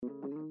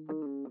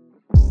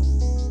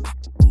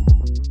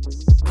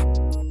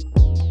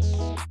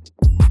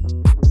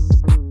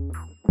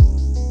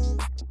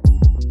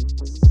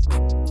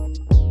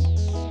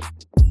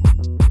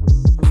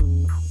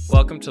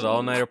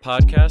All-Nighter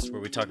podcast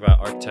where we talk about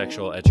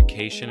architectural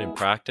education and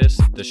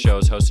practice. The show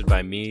is hosted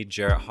by me,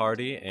 Jarrett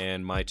Hardy,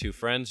 and my two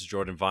friends,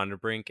 Jordan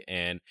Vonderbrink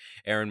and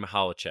Aaron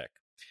Mihalacek.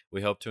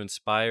 We hope to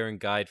inspire and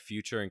guide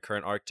future and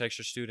current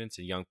architecture students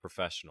and young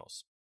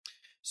professionals.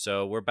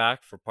 So we're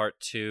back for part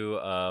 2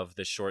 of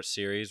this short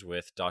series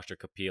with Dr.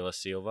 Kapila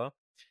Silva.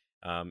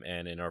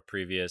 And in our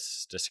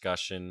previous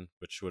discussion,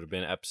 which would have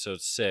been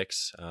episode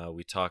 6,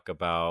 we talk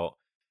about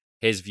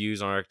his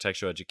views on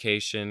architectural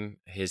education,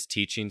 his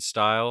teaching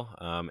style,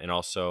 and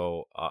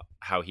also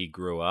how he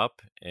grew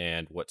up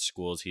and what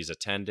schools he's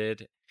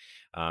attended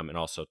and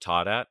also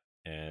taught at.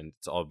 And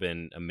it's all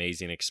been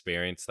amazing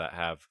experience that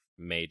have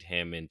made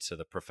him into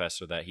the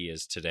professor that he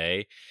is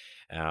today.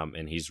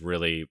 And he's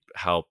really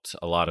helped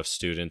a lot of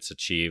students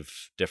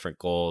achieve different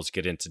goals,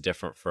 get into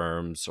different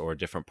firms or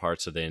different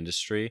parts of the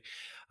industry.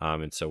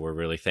 And so we're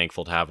really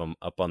thankful to have him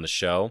up on the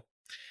show.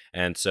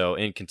 And so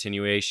in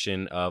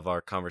continuation of our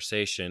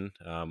conversation,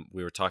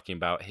 we were talking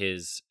about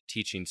his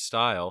teaching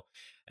style.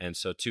 And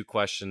so 2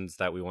 questions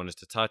that we wanted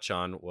to touch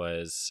on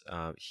was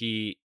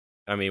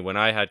when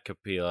I had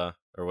Kapila,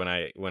 or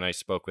when I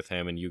spoke with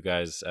him and you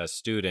guys as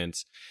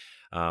students,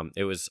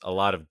 it was a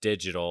lot of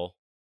digital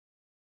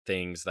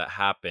things that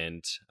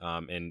happened,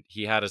 and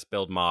he had us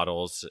build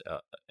models,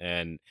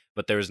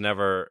 but there was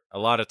never, a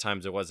lot of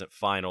times it wasn't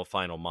final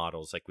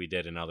models like we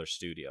did in other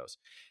studios.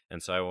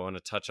 And so I want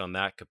to touch on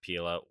that,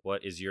 Kapila.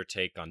 What is your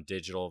take on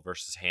digital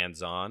versus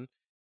hands-on,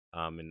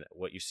 and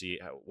what you see,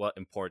 what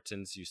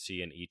importance you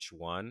see in each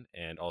one,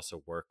 and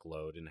also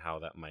workload and how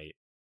that might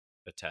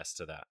attest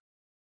to that?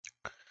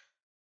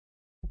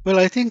 Well,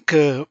 I think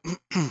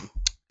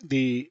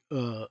the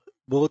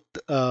both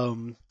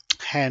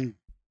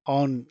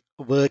hand-on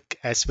work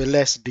as well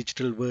as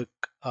digital work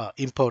are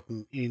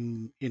important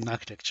in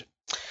architecture.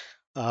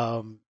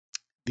 Um,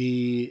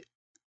 the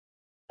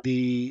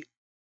the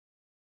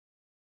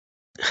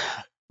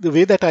the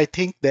way that I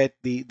think that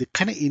the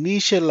kind of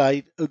initial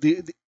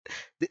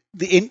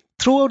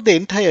throughout the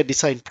entire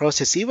design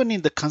process, even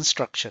in the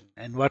construction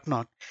and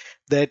whatnot,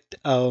 that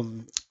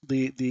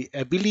the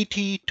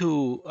ability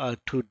to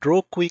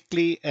draw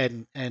quickly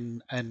and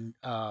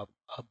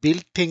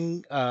build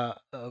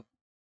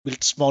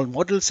build small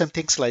models and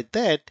things like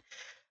that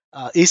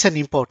is an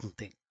important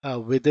thing.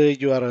 Whether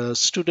you are a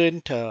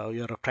student,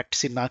 you are a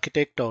practicing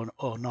architect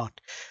or not,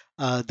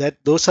 that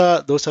those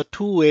are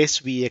 2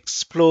 ways we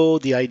explore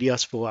the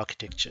ideas for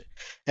architecture,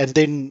 and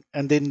then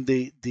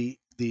the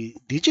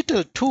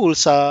digital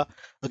tools are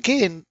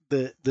again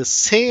the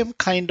same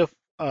kind of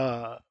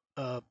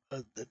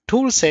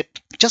tool set,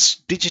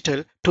 just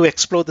digital to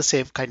explore the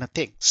same kind of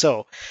thing.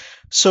 So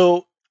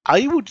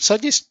I would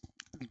suggest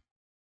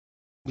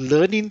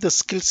learning the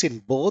skills in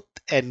both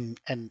and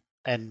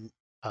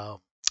uh,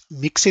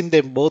 mixing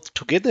them both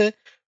together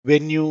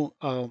when you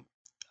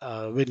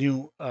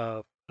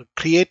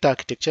create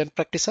architecture and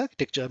practice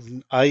architecture.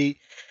 I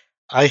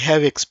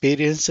have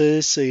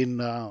experiences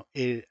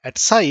at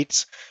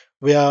sites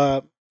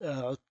where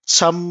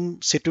some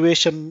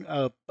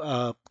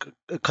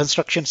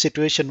construction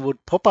situation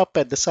would pop up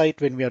at the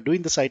site when we are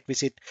doing the site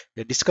visit.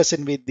 We're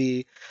discussing with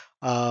the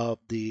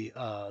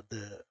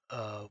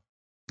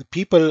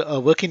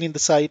people working in the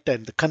site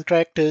and the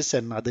contractors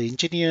and other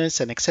engineers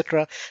and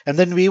etc. And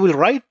then we will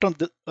write on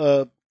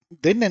the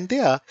then and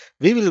there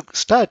we will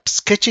start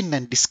sketching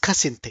and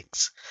discussing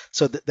things.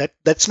 So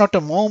that's not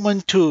a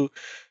moment to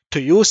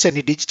use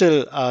any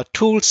digital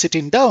tool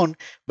sitting down,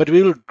 but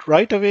we will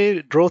right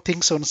away draw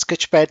things on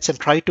sketch pads and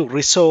try to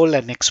resolve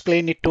and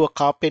explain it to a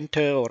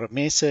carpenter or a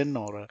mason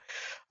or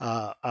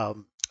a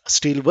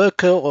steel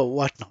worker or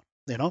whatnot,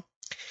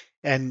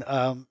 And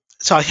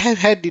so I have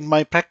had in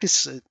my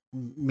practice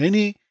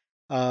many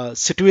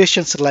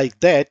situations like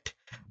that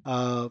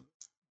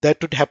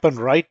that would happen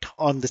right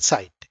on the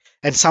site.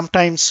 And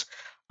sometimes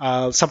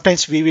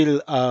we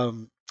will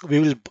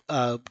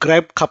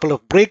grab a couple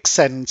of bricks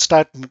and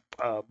start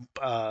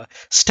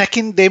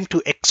stacking them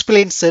to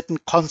explain certain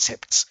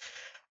concepts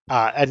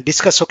and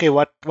discuss, okay,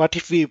 what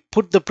if we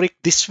put the brick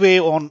this way,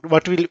 on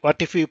what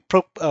if we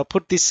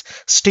put this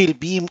steel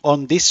beam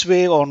on this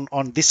way,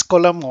 on this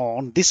column or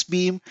on this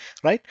beam,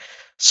 right?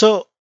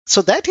 So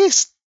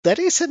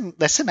that's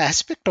an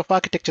aspect of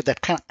architecture,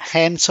 that kind of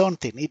hands-on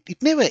thing.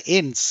 It never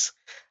ends.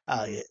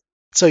 uh,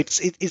 so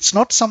it's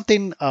not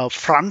something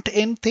front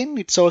end thing,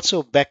 it's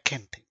also back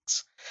end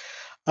things.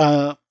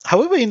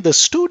 However, in the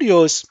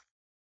studios,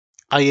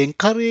 I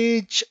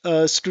encourage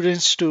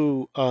students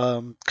to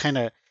kind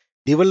of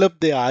develop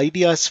their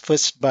ideas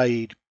first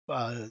by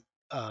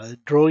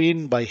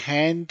drawing by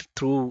hand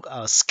through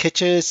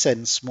sketches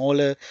and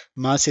smaller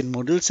mass-in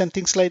models and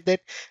things like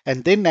that.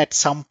 And then at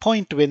some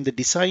point, when the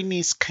design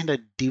is kind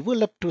of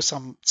developed to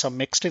some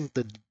extent,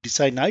 the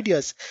design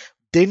ideas,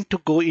 then to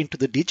go into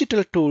the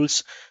digital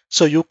tools,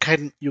 so you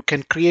can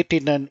create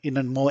in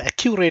a more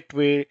accurate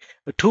way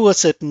to a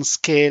certain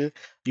scale.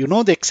 You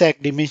know the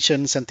exact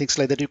dimensions and things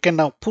like that. You can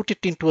now put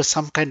it into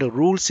some kind of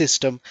rule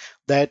system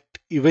that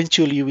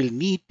eventually you will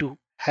need to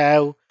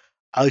have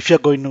if you're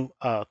going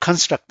to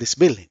construct this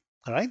building.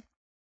 All right.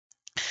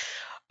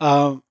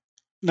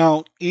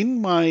 Now,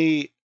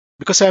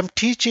 because I'm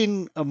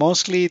teaching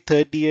mostly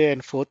third year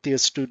and fourth year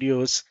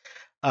studios,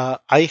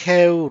 I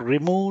have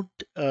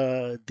removed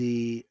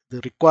the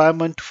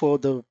requirement for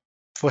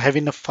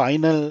having a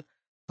final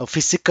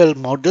physical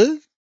model.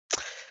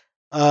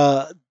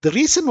 The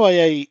reason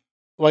why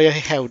I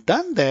have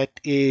done that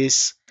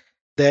is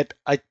that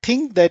I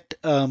think that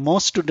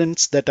most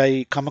students that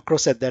I come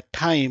across at that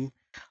time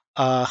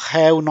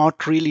have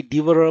not really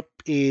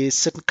developed a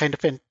certain kind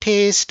of a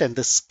taste and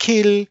the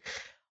skill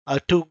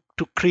to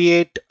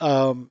create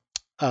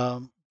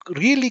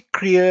really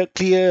clear,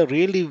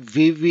 really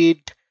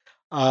vivid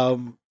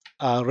um,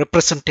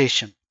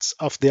 representations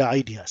of their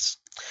ideas.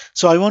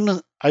 So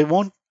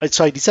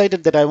I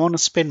decided that I want to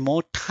spend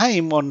more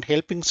time on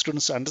helping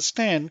students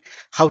understand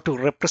how to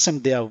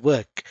represent their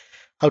work,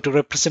 how to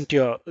represent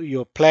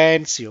your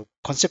plans, your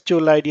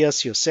conceptual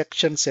ideas, your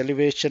sections,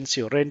 elevations,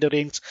 your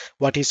renderings,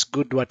 what is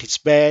good, what is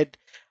bad.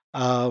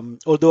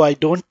 Although I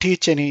don't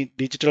teach any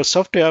digital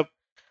software,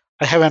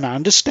 I have an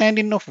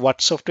understanding of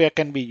what software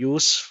can be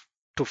used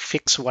to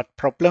fix what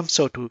problem.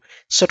 So to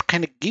sort of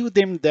kind of give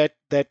them that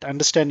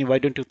understanding, why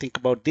don't you think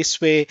about this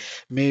way?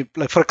 Maybe,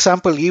 like for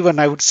example, even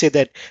I would say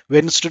that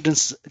when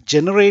students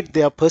generate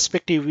their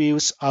perspective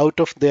views out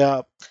of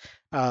their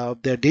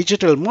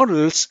digital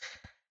models,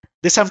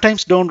 they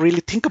sometimes don't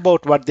really think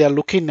about what they are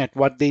looking at,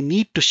 what they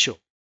need to show,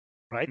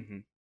 right? Mm-hmm.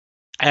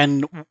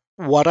 And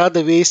what are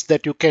the ways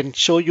that you can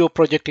show your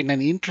project in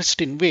an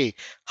interesting way?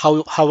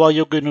 How are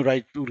you going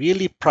to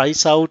really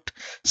price out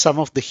some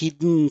of the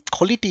hidden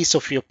qualities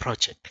of your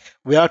project?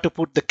 Where to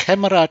put the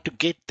camera to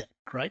get that,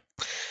 right?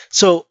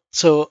 So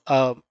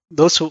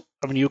those who,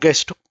 I mean, you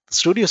guys took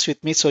studios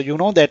with me, so you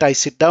know that I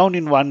sit down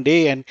in one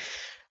day and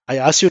I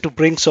ask you to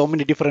bring so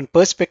many different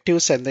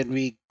perspectives, and then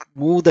we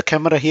move the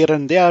camera here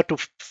and there to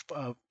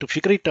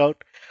figure it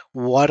out.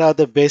 What are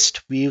the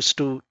best views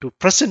to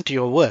present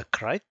your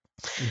work, right?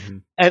 Mm-hmm.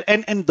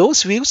 And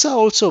those views are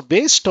also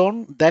based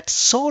on that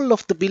soul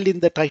of the building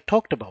that I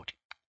talked about.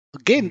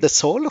 Again, Mm-hmm. the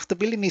soul of the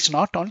building is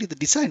not only the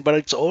design, but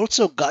it's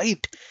also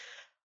guides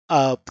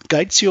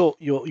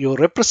your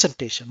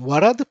representation.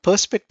 What are the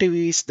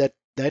perspectives that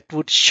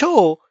would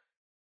show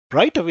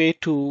right away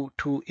to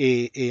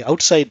a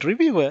outside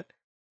reviewer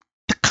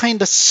the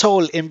kind of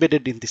soul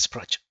embedded in this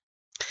project?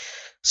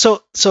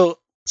 So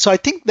I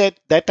think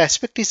that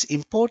aspect is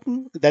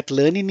important. That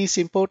learning is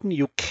important.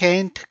 You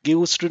can't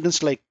give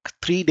students like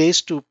 3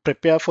 days to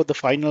prepare for the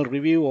final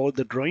review or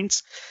the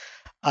drawings.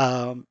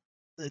 Um,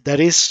 that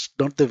is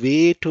not the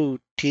way to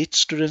teach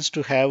students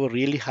to have a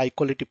really high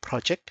quality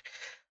project.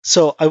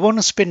 So I want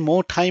to spend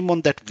more time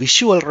on that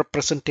visual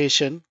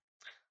representation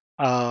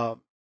uh,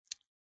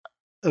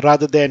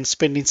 rather than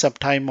spending some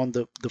time on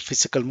the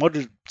physical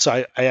model.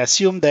 So I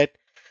assume that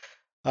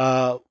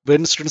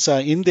when students are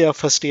in their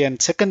first year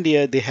and second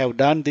year, they have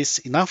done this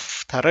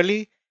enough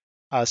thoroughly.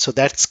 So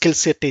that skill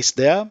set is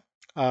there.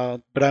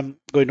 But I'm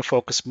going to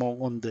focus more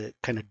on the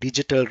kind of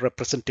digital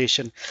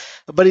representation.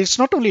 But it's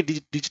not only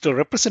digital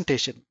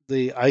representation.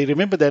 I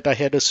remember that I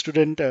had a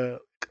student,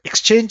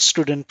 exchange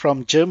student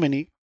from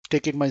Germany,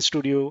 taking my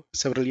studio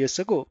several years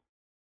ago.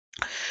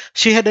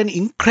 She had an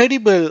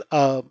incredible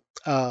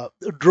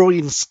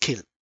drawing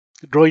skill,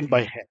 drawing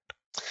by Mm-hmm. hand.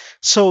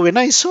 So when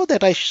I saw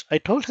that, I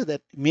told her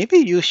that maybe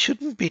you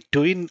shouldn't be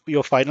doing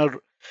your final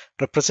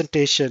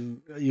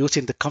representation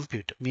using the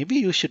computer. Maybe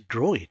you should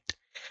draw it.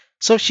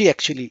 So she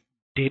actually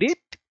did it,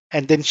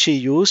 and then she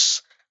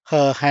used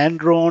her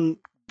hand-drawn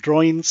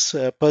drawings,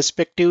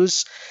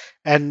 perspectives,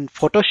 and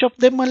Photoshop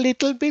them a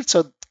little bit.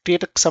 So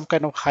create some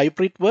kind of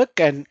hybrid work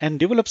and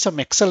develop some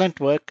excellent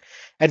work.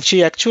 And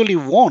she actually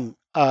won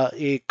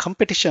a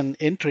competition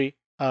entry,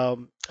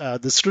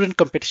 the student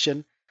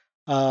competition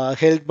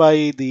held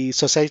by the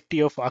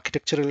Society of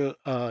Architectural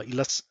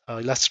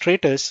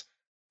Illustrators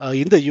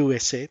in the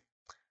USA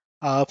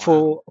Wow.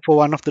 for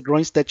one of the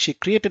drawings that she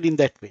created in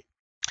that way.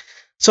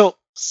 So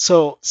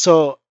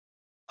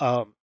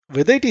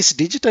whether it is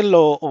digital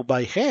or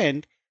by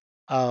hand,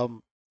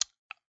 um,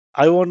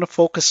 I want to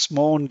focus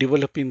more on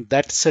developing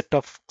that set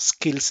of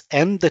skills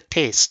and the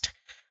taste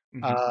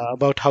Mm-hmm.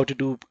 about how to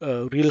do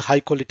real high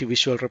quality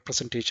visual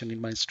representation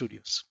in my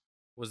studios.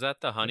 Was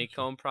that the Gotcha.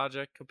 honeycomb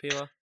project,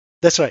 Kapila?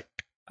 That's right.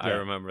 I Yeah.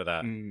 remember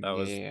that. Mm, That yeah,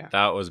 was yeah, yeah.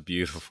 that was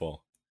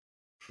beautiful.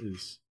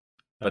 Is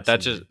But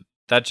fascinating.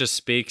 that just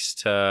speaks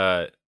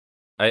to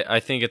I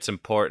think it's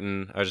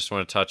important. I just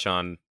want to touch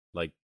on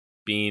like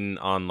being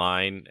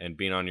online and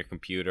being on your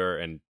computer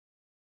and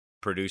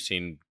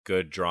producing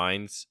good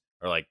drawings,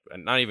 or like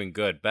not even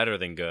good, better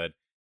than good,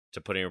 to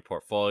put in your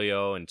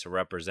portfolio and to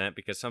represent,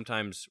 because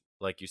sometimes,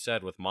 like you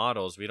said, with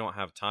models we don't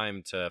have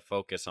time to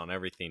focus on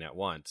everything at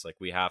once. Like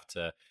we have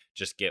to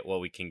just get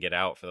what we can get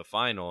out for the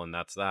final, and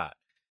that's that.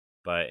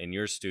 But in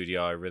your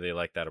studio, I really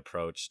like that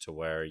approach to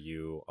where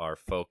you are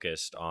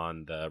focused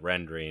on the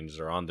renderings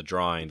or on the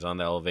drawings, on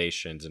the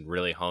elevations, and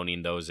really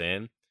honing those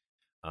in.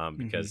 Mm-hmm.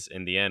 Because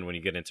in the end, when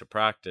you get into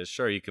practice,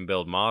 sure, you can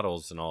build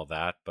models and all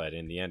that, but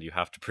in the end, you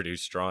have to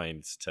produce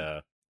drawings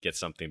to get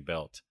something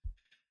built.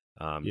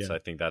 Yeah. So I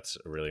think that's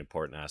a really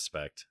important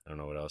aspect. I don't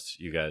know what else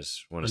you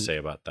guys want to And say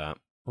about that.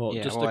 Well,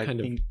 Yeah, just well, to I kind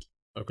of. think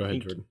Oh, go I ahead,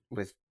 think Jordan.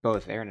 with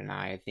both Aaron and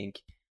I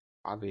think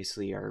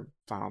obviously our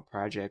final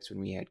projects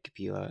when we had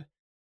Kapila,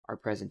 our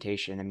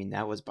presentation, I mean,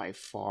 that was by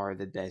far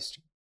the best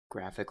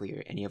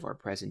graphically any of our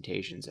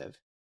presentations have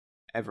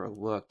ever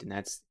looked, and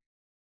that's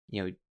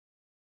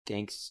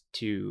thanks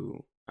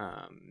to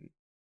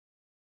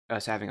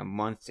us having a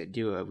month to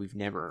do it.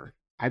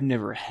 I've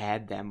never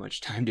had that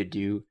much time to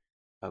do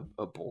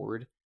a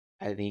board.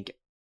 I think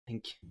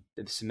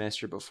the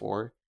semester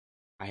before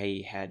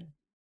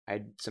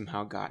I'd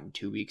somehow gotten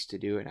 2 weeks to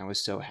do it, and I was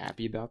so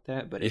happy about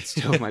that. But it's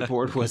still my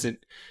board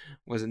wasn't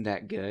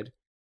that good.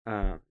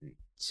 Um,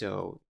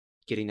 so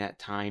getting that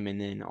time,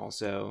 and then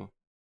also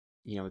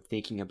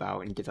thinking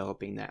about and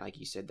developing that, like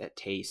you said, that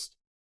taste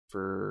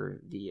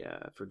for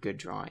good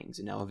drawings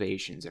and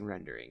elevations and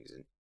renderings,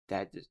 and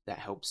that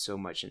helps so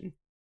much, and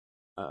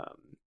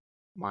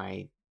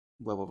my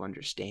level of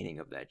understanding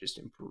of that just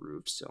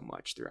improved so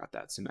much throughout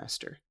that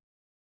semester.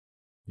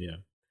 Yeah.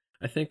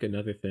 I think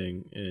another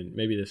thing, and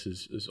maybe this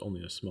is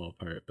only a small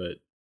part,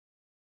 but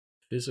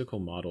physical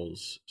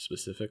models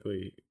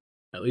specifically,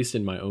 at least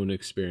in my own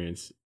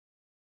experience,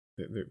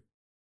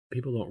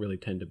 people don't really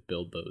tend to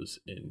build those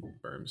in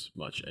firms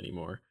much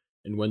anymore.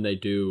 And when they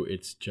do,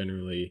 it's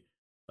generally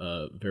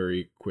a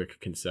very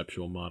quick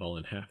conceptual model,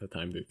 and half the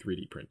time they're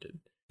 3D printed.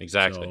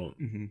 Exactly. So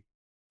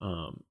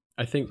Mm-hmm.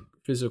 I think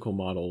physical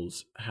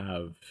models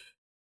have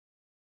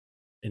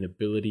an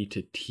ability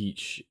to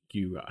teach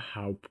you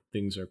how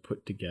things are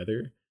put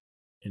together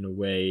in a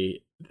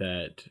way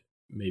that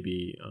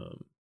maybe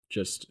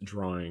just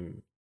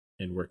drawing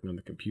and working on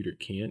the computer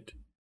can't.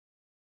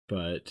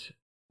 But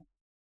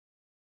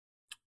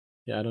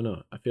yeah, I don't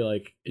know. I feel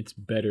like it's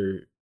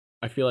better.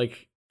 I feel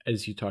like,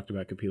 as you talked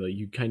about, Kapila,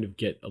 you kind of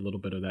get a little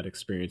bit of that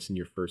experience in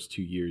your first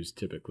 2 years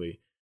typically.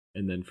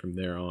 And then from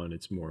there on,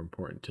 it's more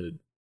important to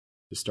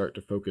start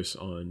to focus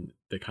on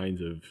the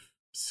kinds of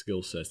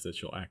skill sets that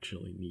you'll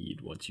actually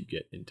need once you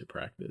get into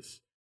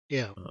practice.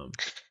 Yeah. Um,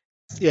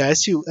 Yeah,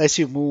 as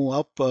you move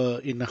up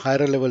in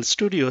higher level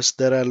studios,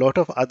 there are a lot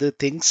of other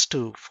things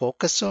to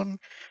focus on,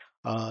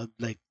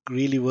 like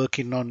really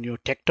working on your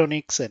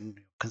tectonics and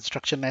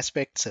construction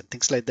aspects and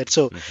things like that.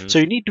 So Mm-hmm. so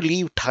you need to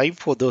leave time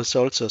for those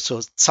also.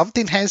 So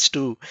something has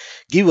to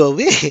give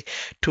away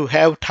to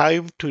have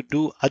time to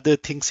do other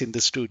things in the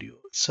studio.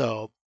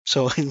 So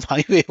in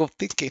my way of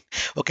thinking,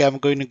 okay, I'm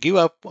going to give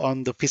up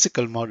on the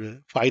physical model,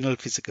 final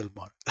physical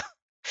model.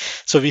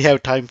 So we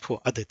have time for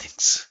other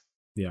things.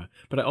 Yeah,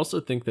 but I also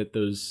think that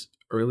those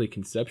early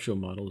conceptual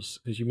models,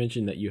 because you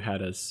mentioned that you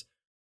had us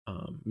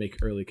make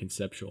early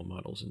conceptual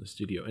models in the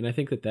studio, and I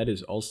think that that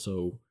is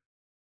also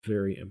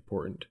very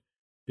important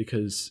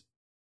because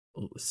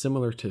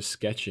similar to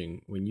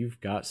sketching, when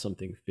you've got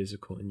something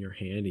physical in your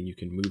hand and you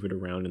can move it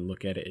around and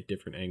look at it at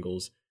different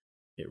angles,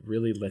 it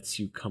really lets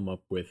you come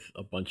up with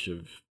a bunch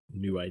of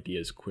new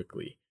ideas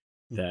quickly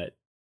that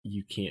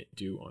you can't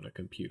do on a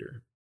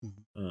computer.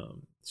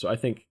 So I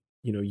think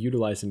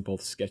utilizing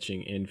both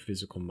sketching and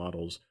physical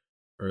models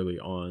early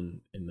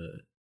on in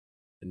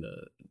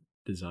the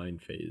design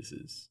phase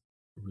is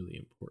really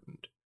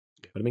important.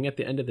 But I mean, at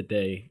the end of the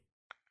day,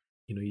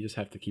 you just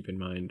have to keep in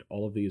mind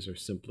all of these are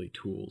simply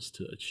tools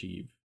to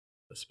achieve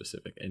a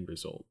specific end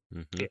result.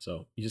 Mm-hmm.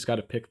 So you just got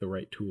to pick the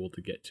right tool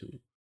to get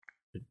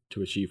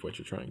to achieve what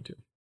you're trying to.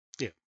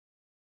 Yeah.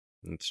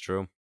 That's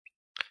true.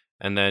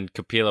 And then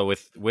Kapila,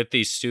 with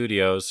these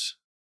studios,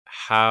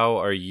 how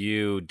are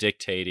you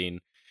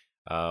dictating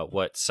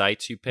what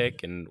sites you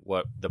pick and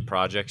what the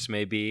projects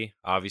may be?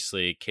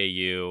 Obviously,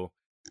 KU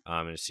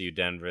and CU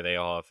Denver, they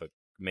all have a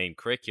main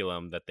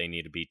curriculum that they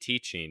need to be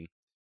teaching.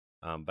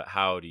 But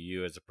how do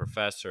you, as a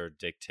professor,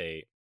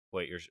 dictate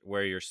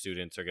where your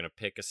students are going to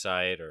pick a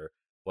site or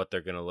what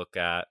they're going to look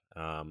at,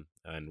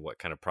 and what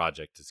kind of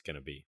project it's going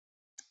to be?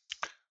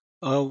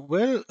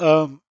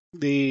 Well,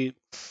 the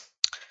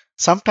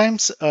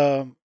sometimes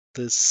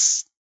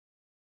this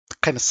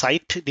kind of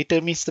site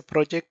determines the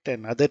project,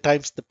 and other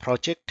times the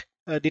project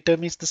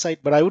determines the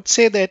site. But I would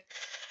say that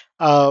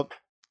uh,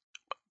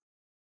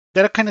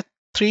 there are kind of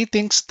three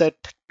things that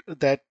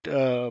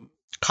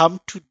come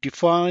to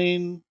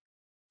define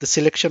the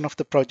selection of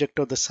the project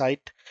or the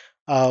site.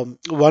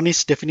 One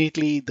is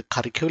definitely the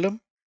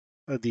curriculum.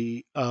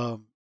 The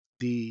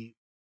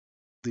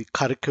the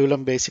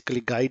curriculum basically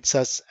guides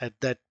us at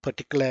that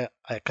particular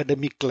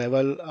academic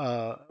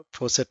level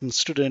for certain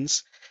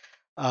students.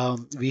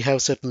 We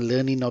have certain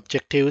learning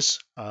objectives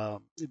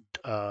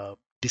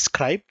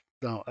described.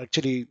 Now,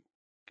 actually,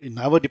 in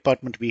our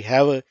department, we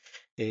have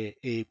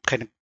a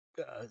kind of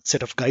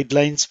set of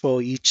guidelines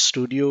for each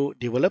studio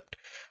developed.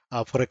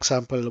 For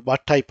example,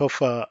 what type of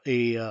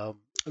a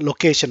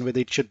location, whether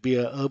it should be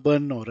a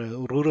urban or a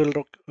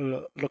rural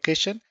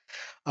location,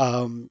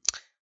 um,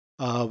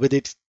 whether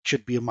it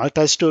should be a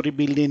multi-story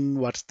building,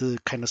 what's the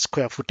kind of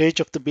square footage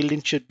of the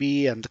building should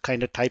be, and the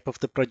kind of type of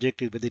the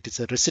project, whether it is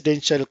a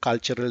residential,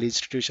 cultural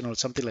institution, or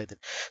something like that.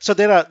 So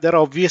there are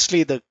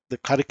obviously the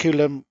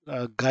curriculum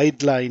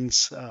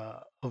guidelines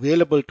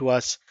available to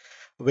us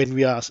when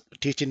we are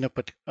teaching a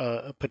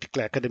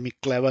particular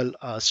academic level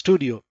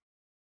studio.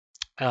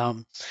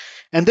 Um,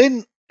 and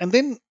then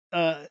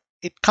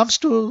it comes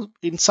to,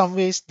 in some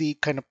ways, the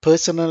kind of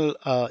personal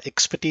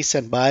expertise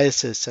and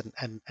biases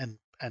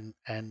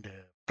and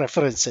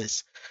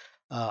preferences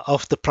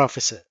of the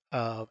professor.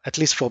 At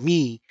least for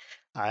me,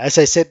 as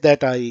I said,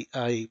 that I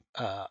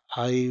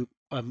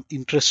am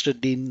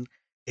interested in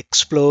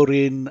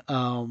exploring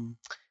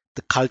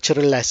the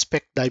cultural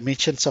aspect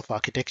dimensions of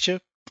architecture,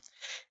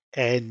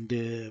 and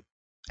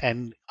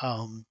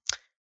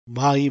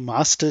my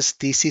master's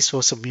thesis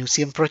was a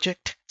museum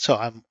project, so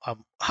I'm,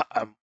 I'm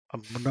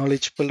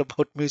knowledgeable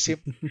about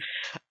museum.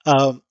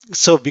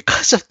 So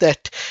because of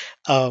that,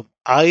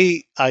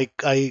 I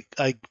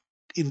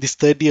in this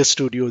third year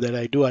studio that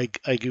I do, I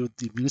give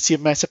the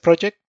museum as a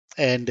project.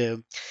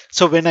 And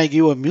so when I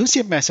give a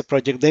museum as a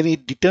project, then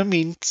it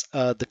determines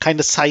the kind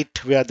of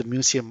site where the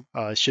museum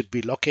should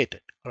be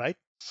located, right?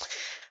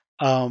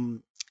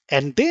 Um,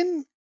 and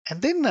then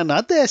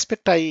another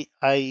aspect I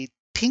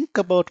think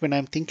about when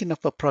I'm thinking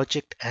of a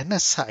project and a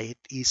site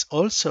is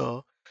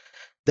also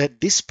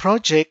that this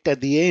project at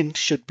the end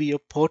should be a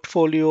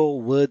portfolio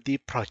worthy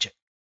project.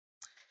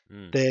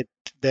 Mm.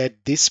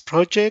 That this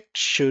project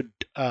should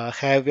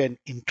have an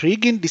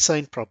intriguing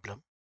design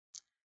problem,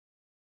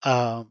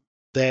 uh,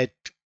 that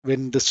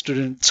when the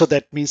student, so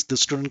that means the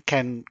student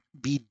can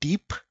be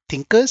deep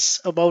thinkers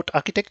about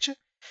architecture,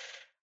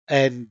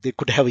 and they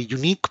could have a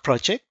unique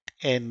project,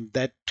 and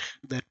that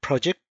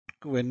project,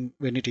 when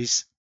it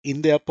is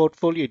in their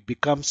portfolio, it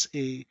becomes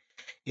a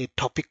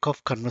topic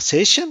of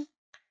conversation,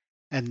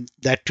 and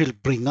that will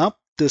bring up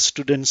the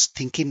students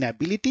thinking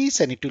abilities,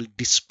 and it will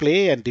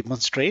display and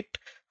demonstrate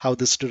how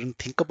the student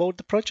think about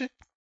the project.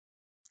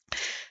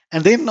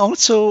 And then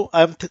also,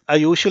 I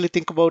usually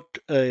think about,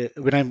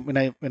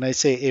 when I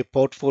say a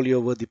portfolio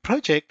worthy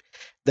project,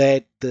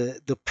 that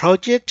the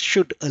project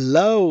should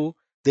allow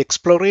the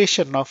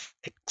exploration of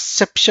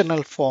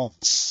exceptional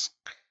forms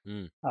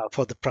Mm.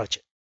 for the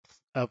project,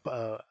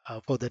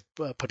 for that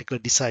particular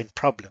design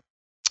problem.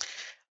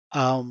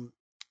 Um,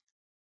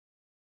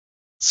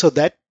 so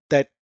that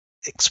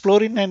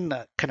exploring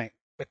and kind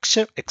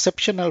of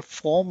exceptional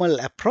formal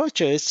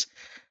approaches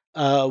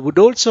would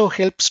also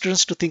help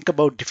students to think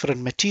about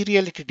different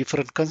materiality,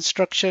 different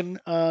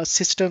construction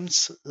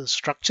systems,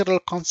 structural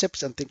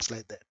concepts, and things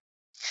like that.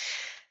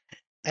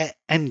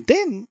 And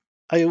then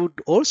I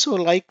would also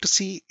like to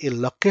see a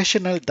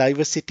locational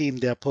diversity in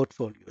their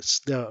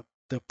portfolios. The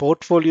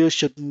portfolio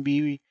shouldn't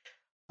be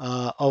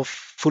of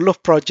full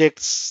of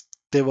projects.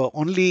 They were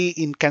only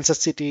in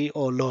Kansas City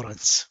or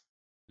Lawrence.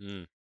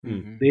 Mm.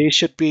 Mm-hmm. They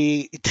should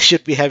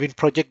be having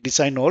project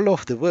design all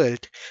over the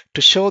world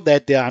to show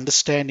that their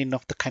understanding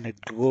of the kind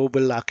of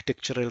global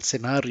architectural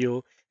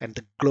scenario and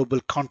the global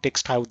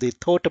context, how they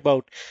thought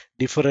about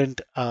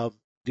different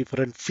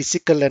different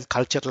physical and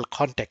cultural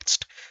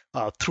context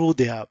through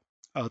their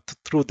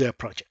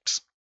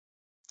projects.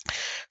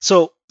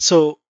 So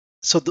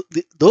so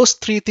those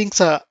three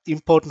things are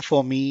important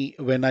for me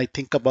when I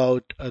think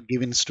about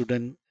giving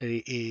student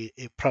a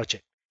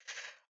project.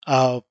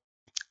 Uh,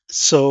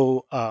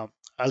 so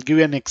I'll give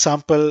you an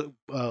example.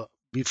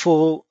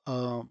 Before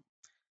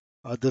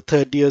the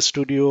third year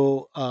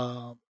studio,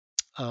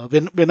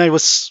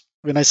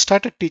 when I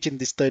started teaching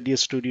this third year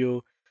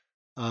studio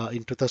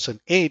in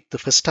 2008, the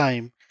first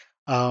time,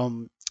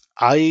 um,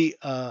 I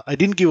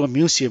didn't give a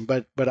museum,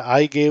 but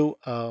I gave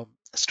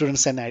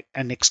students an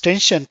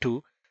extension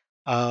to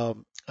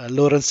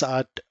Lawrence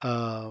Art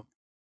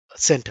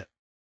Center.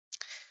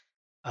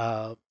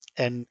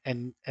 And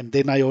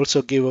then I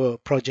also gave a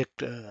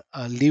project,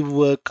 live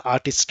work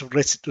artist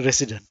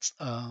residence,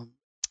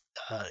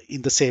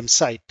 in the same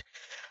site.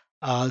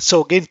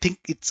 So again,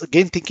 it's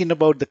again thinking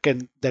about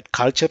that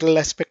cultural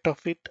aspect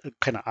of it,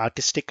 kind of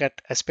artistic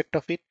aspect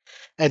of it,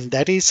 and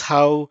that is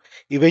how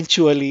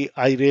eventually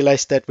I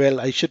realized that, well,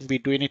 I shouldn't be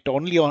doing it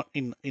only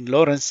in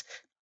Lawrence.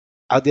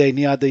 Are there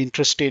any other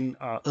interesting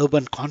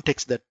urban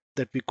context that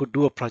we could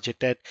do a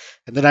project at?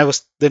 And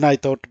then I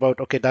thought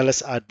about, okay,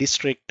 Dallas Art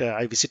District.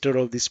 I visited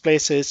all these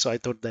places, so I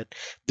thought that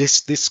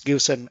this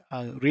gives an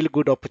really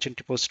good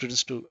opportunity for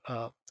students to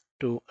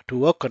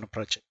work on a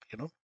project.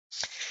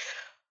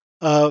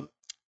 Uh,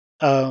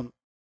 um,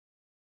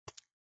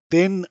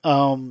 then,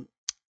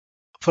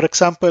 for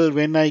example,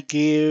 when I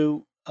gave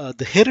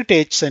the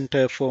Heritage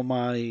Center for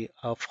my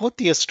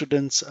fourth year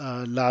students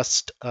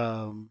last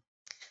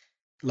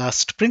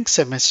spring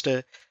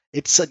semester,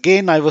 it's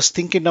again, I was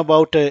thinking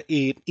about a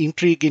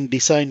intriguing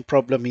design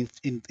problem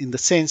in the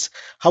sense,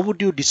 how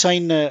would you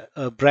design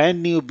a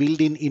brand new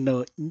building in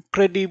an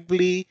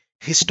incredibly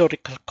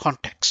historical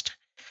context?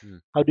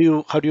 Mm. How do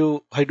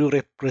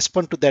you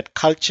respond to that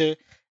culture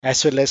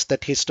as well as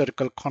that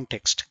historical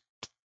context?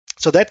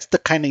 So that's the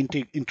kind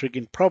of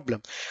intriguing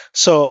problem.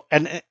 So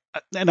and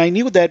I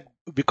knew that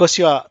because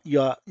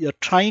you're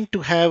trying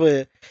to have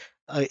a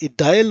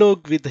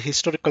dialogue with the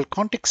historical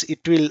context,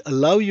 it will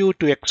allow you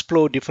to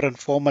explore different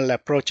formal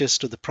approaches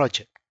to the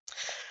project.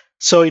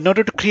 So in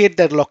order to create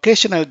that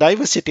locational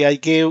diversity, I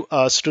gave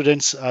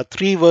students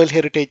three World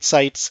Heritage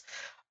sites: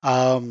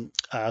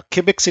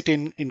 Quebec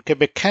City in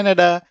Quebec,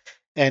 Canada,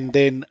 and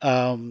then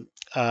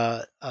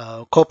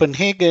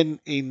Copenhagen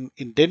in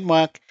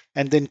Denmark,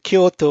 and then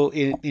Kyoto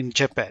in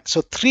Japan.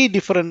 So three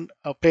different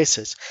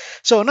places.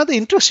 So another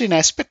interesting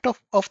aspect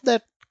of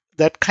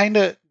that kind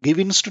of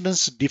giving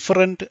students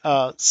different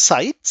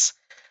sites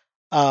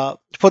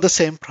for the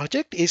same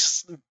project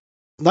is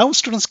now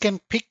students can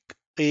pick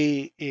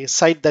a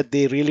site that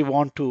they really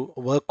want to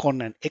work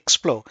on and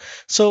explore.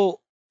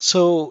 So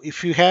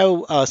if you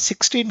have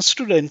 16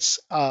 students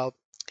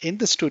in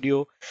the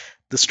studio,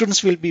 the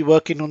students will be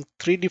working on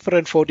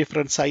four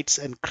different sites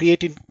and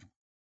creating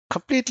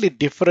completely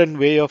different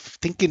way of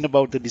thinking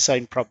about the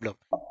design problem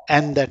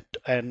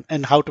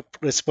and how to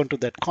respond to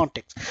that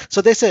context.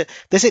 So there's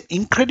an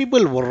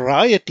incredible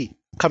variety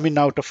coming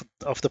out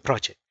of the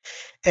project,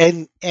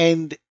 and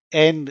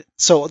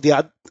so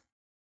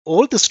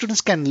all the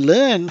students can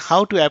learn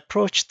how to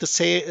approach the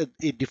say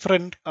a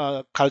different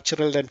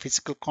cultural and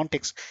physical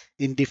context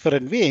in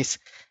different ways.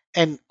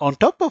 And on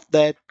top of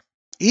that,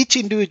 each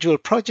individual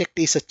project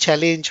is a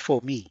challenge for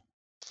me.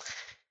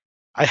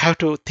 I have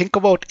to think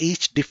about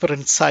each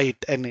different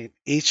site and in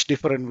each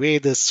different way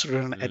the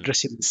student Mm.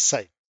 addressing the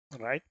site,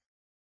 right?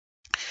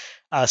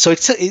 So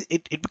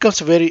it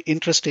becomes a very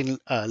interesting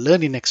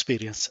learning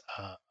experience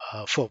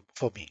for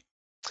me.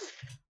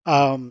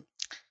 Um,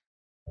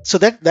 so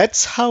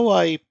that's how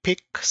I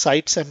pick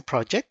sites and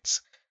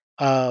projects.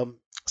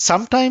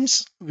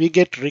 Sometimes we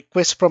get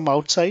requests from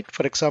outside.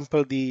 For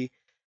example, the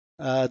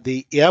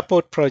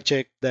airport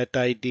project that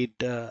I did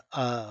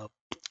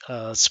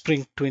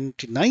spring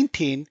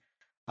 2019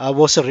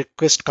 was a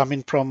request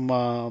coming from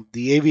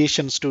the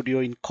aviation studio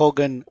in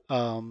Cogan,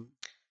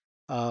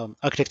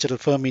 architectural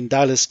firm in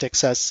Dallas,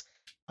 Texas.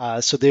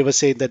 So they were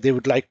saying that they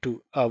would like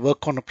to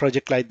work on a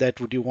project like that.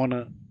 Would you want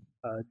to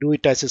do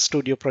it as a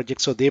studio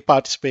project? So they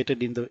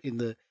participated in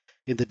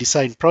the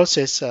design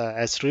process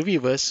as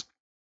reviewers.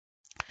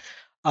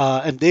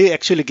 And they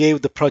actually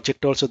gave the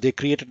project also. They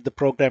created the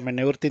program and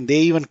everything.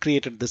 They even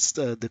created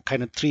the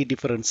kind of three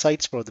different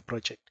sites for the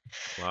project.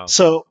 Wow.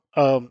 So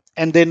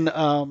and then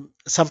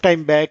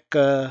sometime back,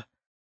 I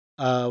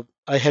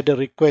had a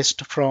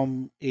request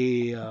from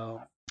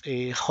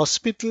a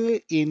hospital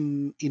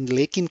in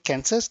Lake,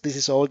 Kansas. This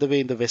is all the way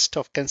in the west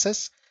of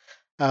Kansas.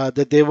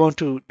 That they want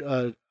to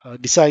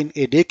design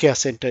a daycare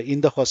center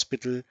in the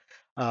hospital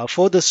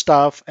for the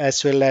staff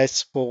as well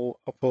as for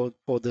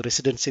the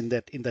residents in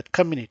that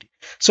community.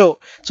 So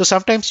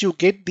sometimes you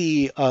get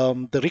the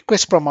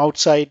request from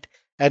outside,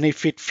 and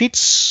if it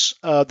fits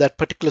that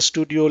particular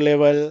studio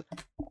level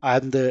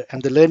and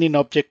the learning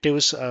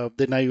objectives,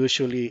 then I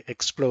usually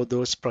explore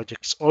those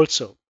projects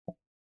also.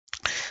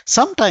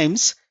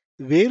 Sometimes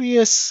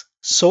various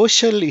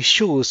social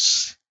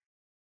issues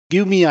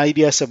give me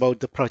ideas about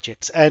the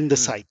projects and the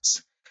Mm.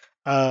 sites.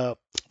 Uh,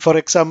 for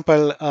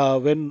example,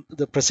 when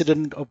the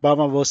President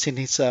Obama was in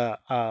his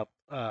the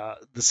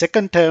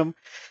second term,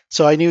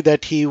 so I knew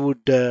that he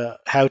would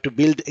have to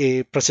build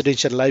a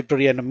presidential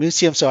library and a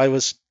museum. So I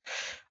was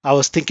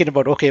thinking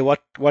about, okay,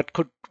 what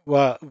could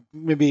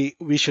maybe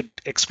we should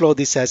explore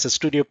this as a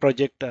studio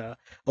project,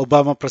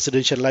 Obama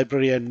Presidential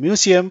Library and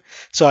Museum.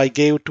 So I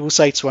gave two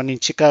sites, one in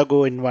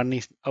Chicago and one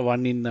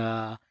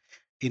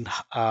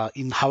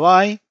in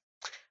Hawaii,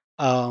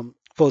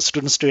 for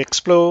students to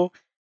explore.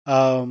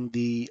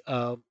 The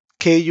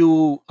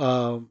KU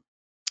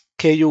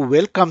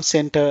Welcome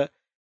Center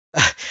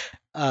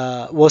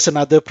was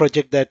another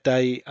project that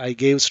I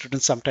gave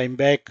students some time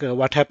back.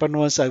 What happened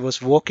was I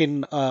was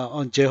walking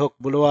on Jayhawk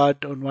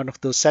Boulevard on one of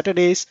those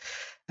Saturdays,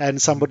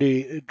 and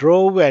somebody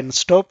drove and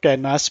stopped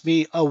and asked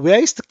me, "Where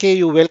is the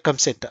KU Welcome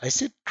Center?" I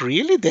said,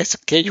 "Really? There's a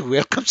KU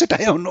Welcome Center?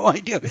 I have no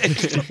idea where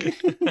it is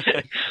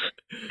located."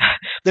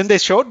 Then they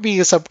showed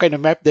me some kind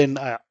of map. Then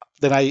I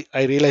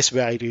realized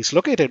where it is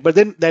located. But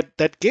then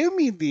that gave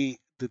me the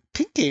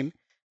thinking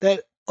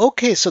that,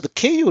 okay, so the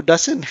KU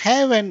doesn't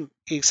have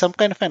some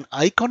kind of an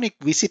iconic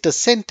visitor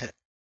center.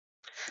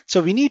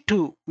 So we need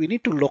to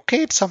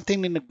locate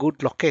something in a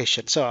good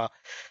location. So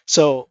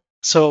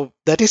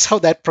that is how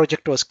that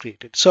project was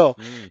created. So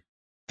Mm.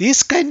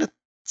 these kind of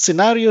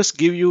scenarios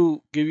give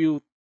you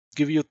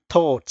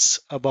thoughts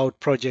about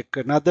project.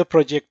 Another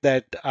project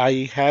that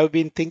I have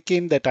been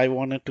thinking that I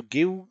wanted to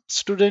give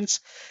students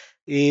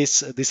is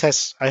this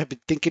has I have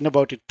been thinking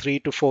about it 3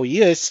 to 4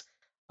 years.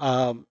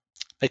 um,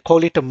 I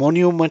call it a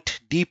monument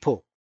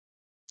depot.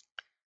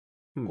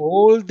 Hmm.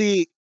 All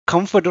the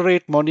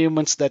Confederate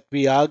monuments that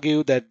we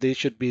argue that they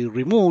should be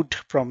removed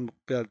from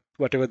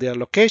whatever their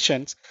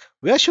locations,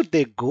 where should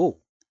they go?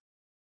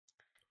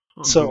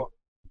 Huh. Mhm.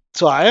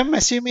 So I am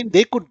assuming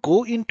they could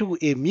go into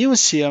a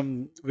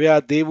museum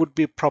where they would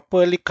be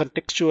properly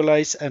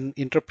contextualized and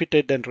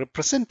interpreted and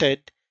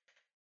represented.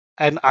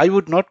 And I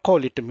would not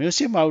call it a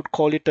museum, I would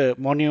call it a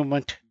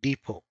monument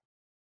depot.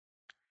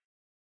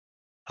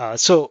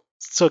 So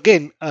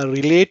again,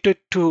 related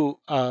to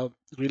the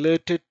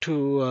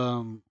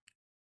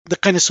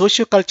kind of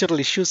socio-cultural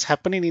issues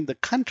happening in the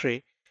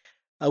country,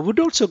 would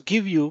also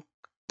give you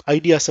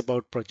ideas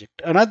about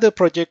project. Another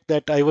project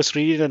that I was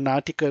reading an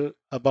article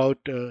about,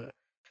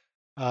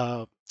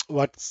 uh,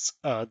 what's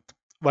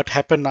what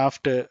happened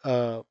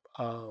after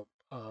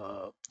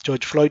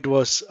George Floyd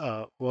was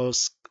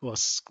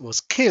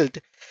killed,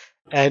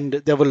 and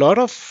there were a lot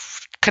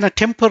of kind of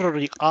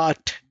temporary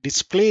art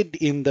displayed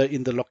in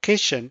the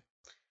location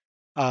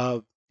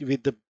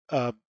with the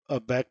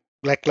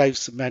Black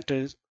Lives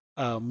Matter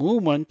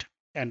movement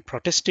and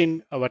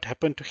protesting what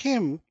happened to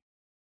him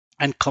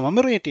and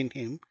commemorating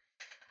him.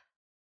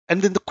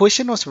 And then the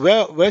question was,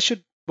 what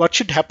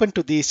should happen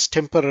to these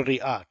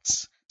temporary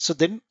arts? So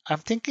then I'm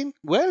thinking,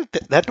 well,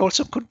 that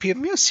also could be a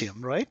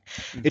museum, right?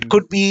 It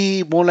could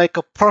be more like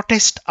a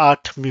protest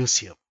art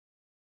museum,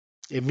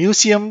 a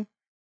museum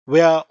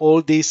where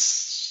all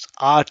this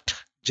art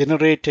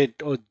generated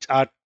or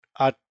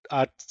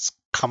arts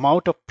come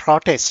out of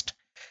protest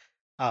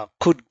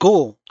could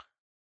go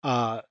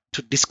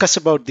to discuss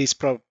about these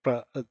to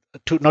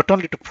not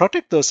only to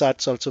protect those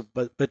arts also,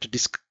 but to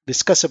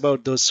discuss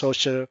about those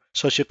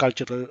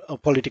socio-cultural or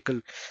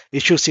political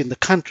issues in the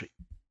country.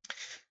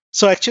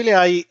 So actually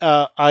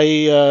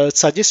I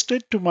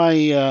suggested to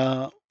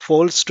my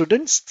fall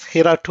students,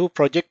 here are two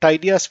project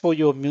ideas for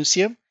your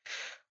museum.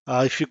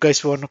 If you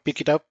guys want to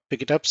pick it up.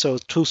 So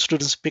two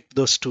students picked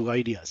those two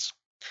ideas.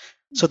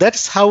 So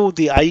that's how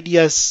the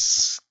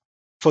ideas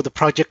for the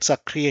projects are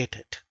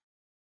created.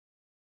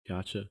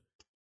 Gotcha.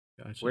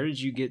 Where did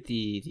you get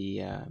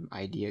the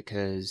idea?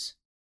 Because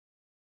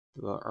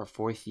our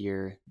fourth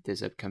year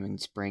this upcoming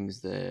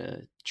spring's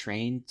the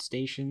train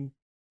station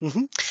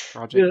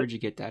project. Where'd you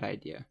get that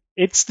idea?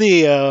 It's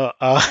the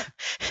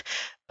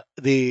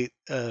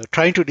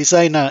trying to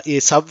design a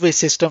subway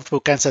system for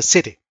Kansas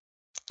City.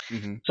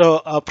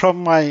 So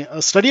from my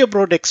study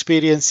abroad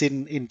experience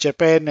in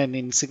Japan and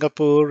in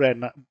Singapore,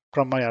 and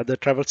from my other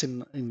travels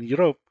in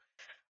Europe,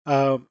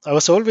 I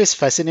was always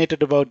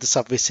fascinated about the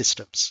subway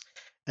systems,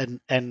 and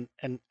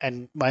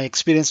my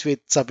experience with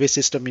subway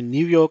system in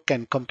New York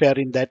and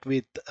comparing that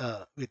with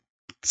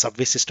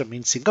subway system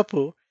in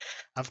Singapore,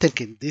 I'm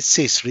thinking this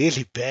is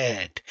really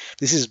bad.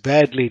 This is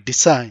badly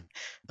designed.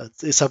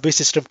 The subway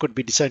system could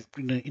be designed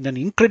in an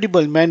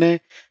incredible manner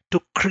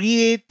to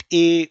create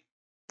a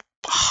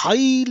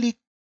highly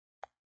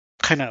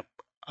kind of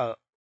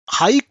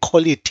high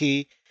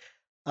quality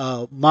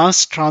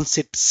mass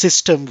transit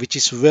system which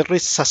is very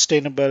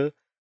sustainable,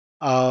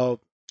 and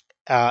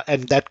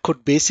that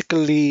could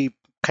basically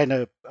kind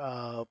of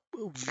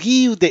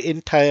weave the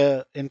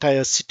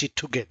entire city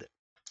together.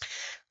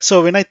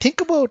 So when I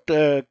think about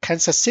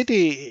Kansas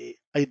City,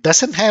 it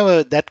doesn't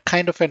have that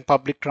kind of a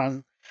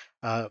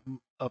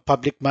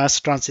public mass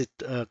transit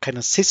kind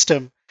of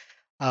system.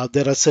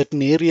 There are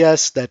certain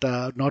areas that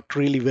are not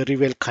really very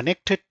well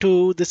connected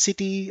to the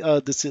city,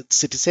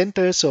 city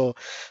center. So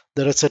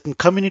there are certain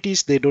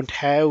communities they don't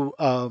have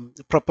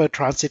proper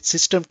transit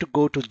system to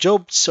go to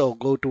jobs or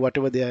go to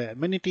whatever their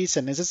amenities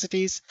and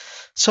necessities.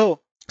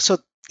 So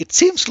it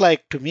seems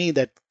like to me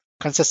that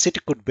Kansas City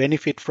could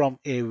benefit from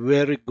a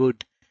very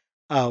good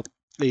uh,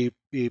 a,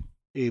 a,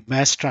 a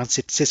mass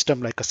transit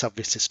system like a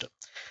subway system.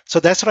 So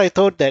that's why I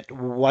thought that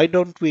why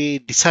don't we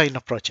design a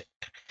project?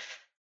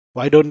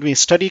 Why don't we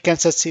study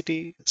Kansas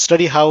City,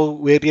 study how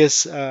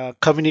various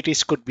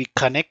communities could be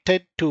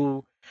connected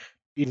to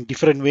in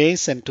different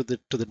ways and to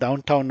the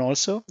downtown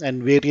also,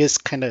 and various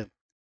kind of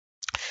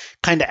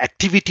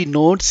activity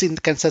nodes in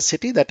Kansas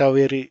City that are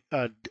very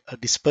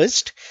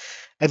dispersed.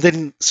 And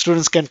then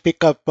students can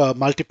pick up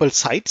multiple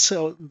sites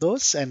of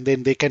those, and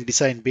then they can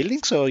design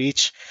buildings. So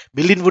each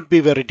building would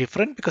be very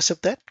different because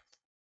of that.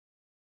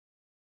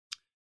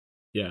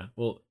 Yeah.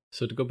 Well,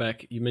 so to go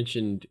back, you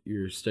mentioned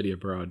your study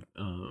abroad.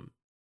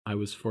 I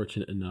was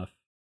fortunate enough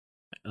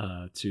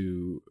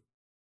to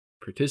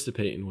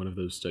participate in one of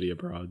those study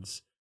abroad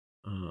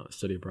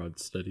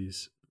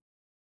studies.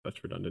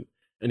 That's redundant.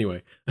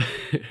 Anyway,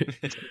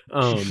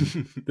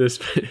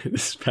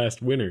 this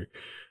past winter,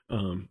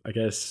 I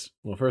guess.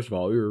 Well, first of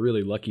all, we were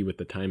really lucky with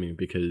the timing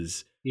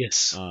because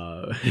Yes,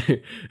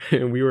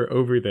 we were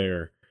over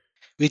there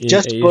we in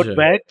just got Asia.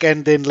 back,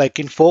 and then like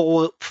in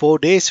 4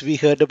 days, we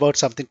heard about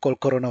something called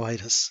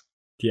coronavirus.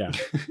 Yeah,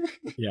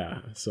 yeah.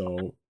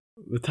 So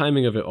the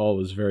timing of it all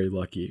was very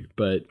lucky,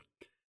 but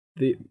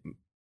the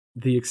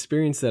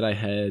experience that I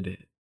had,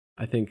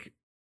 I think,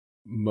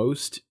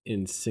 most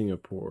in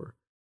Singapore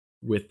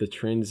with the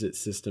transit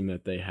system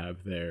that they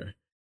have there,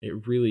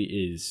 it really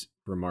is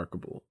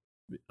remarkable.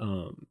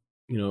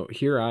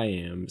 Here I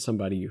am,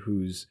 somebody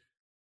who's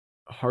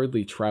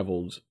hardly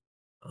traveled,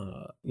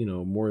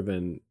 more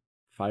than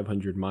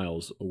 500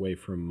 miles away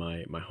from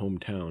my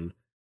hometown,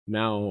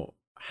 now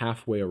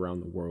halfway around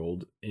the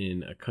world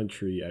in a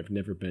country I've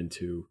never been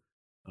to,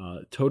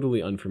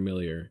 totally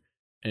unfamiliar.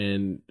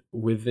 And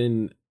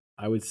within,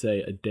 I would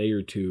say, a day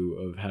or two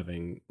of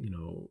having,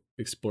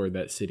 explored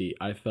that city,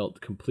 I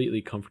felt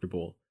completely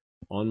comfortable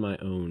on my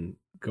own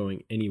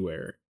going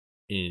anywhere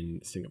in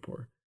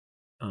Singapore.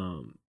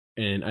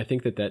 And I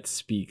think that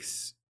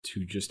speaks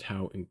to just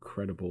how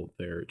incredible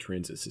their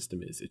transit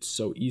system is. It's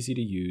so easy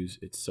to use.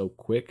 It's so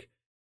quick.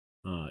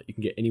 You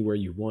can get anywhere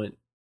you want,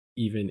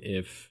 even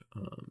if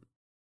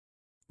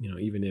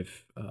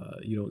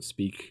you don't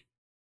speak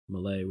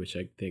Malay, which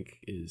I think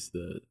is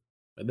the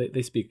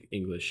They speak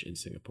English in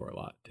Singapore a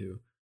lot too.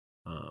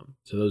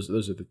 So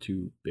those are the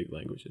two big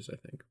languages, I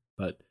think.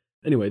 But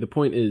anyway, the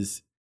point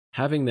is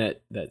having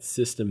that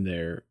system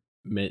there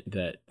meant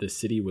that the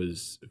city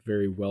was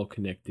very well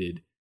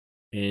connected,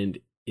 and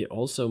it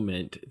also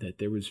meant that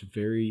there was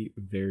very,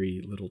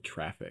 very little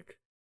traffic.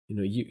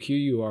 Here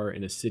you are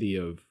in a city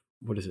of,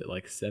 what is it,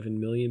 like 7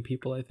 million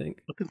people, I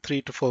think? Within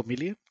 3 to 4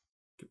 million.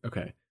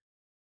 Okay.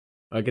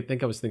 I could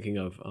think I was thinking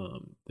of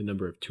the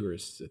number of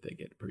tourists that they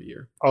get per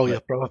year. Oh, yeah,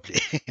 probably.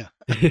 Yeah.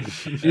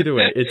 Either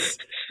way,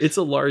 it's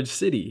a large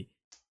city,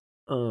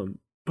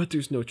 but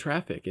there's no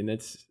traffic, and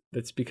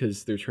that's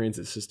because their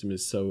transit system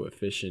is so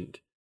efficient.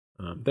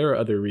 There are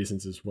other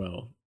reasons as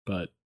well,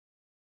 but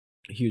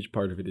a huge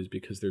part of it is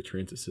because their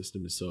transit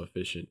system is so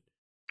efficient,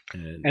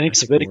 and And I it's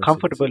think very more cities.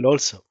 comfortable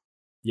also.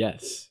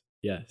 Yes.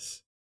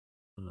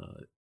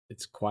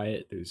 It's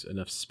quiet. There's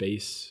enough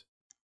space,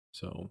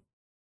 so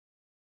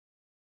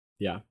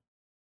yeah,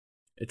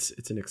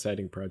 it's an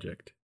exciting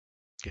project.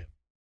 Yeah.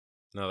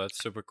 No,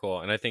 that's super cool.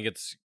 And I think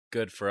it's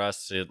good for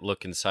us to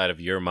look inside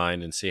of your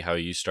mind and see how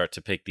you start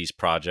to pick these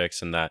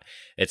projects, and that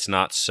it's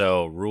not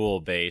so rule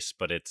based,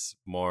 but it's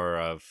more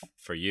of,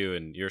 for you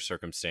and your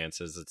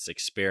circumstances, it's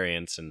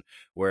experience and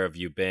where have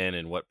you been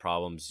and what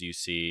problems do you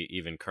see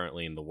even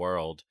currently in the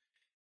world.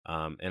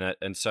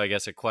 And so I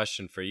guess a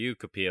question for you,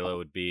 Kapila,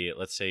 would be: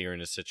 let's say you're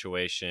in a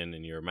situation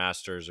in your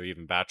master's or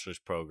even bachelor's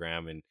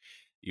program, and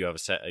you have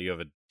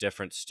a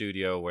different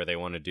studio where they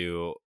want to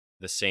do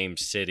the same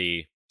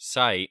city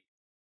site.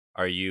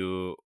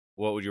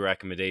 What would your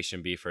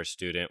recommendation be for a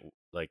student,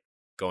 like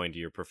going to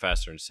your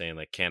professor and saying,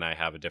 like, can I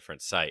have a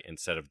different site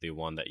instead of the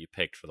one that you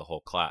picked for the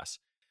whole class?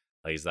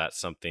 Like, is that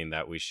something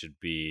that we should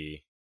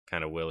be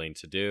kind of willing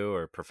to do,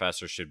 or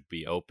professors should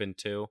be open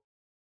to?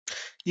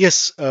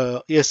 Yes,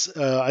 yes.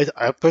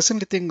 I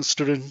personally think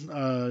students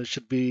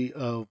should be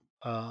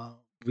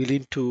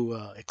willing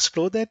to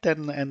explore that,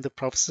 and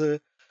the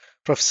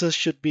professors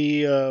should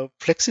be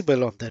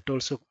flexible on that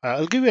also.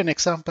 I'll give you an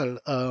example.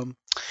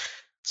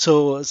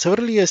 So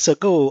several years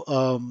ago,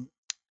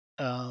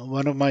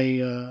 one of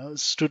my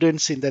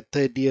students in that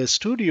third year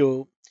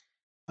studio.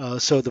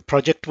 So the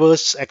project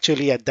was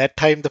actually, at that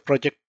time,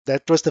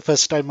 that was the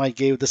first time I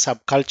gave the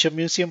subculture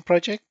museum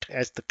project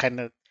as the kind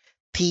of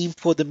theme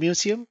for the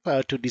museum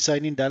to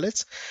design in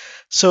Dallas.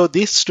 So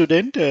this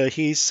student,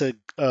 he's a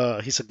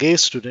gay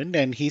student,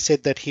 and he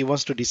said that he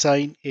wants to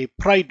design a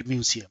pride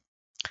museum.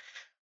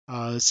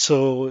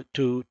 So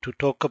to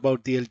talk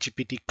about the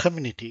LGBT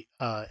community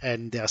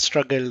and their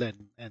struggle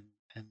and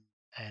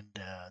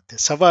their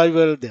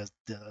survival, their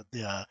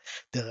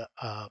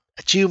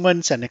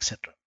achievements, and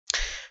etc.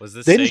 Was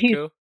this Then he,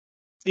 Sekou?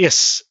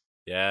 yes,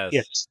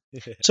 Yes.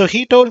 yes. So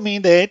he told me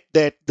that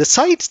the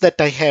sites that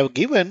I have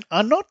given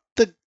are not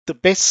the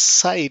best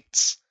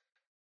sites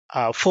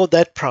for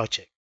that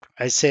project.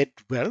 I said,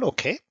 well,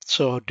 okay.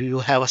 So do you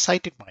have a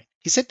site in mind?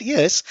 He said,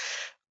 yes.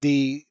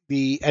 The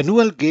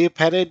annual gay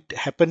parade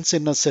happens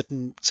in a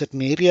certain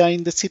area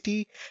in the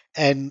city,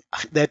 and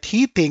that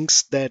he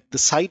thinks that the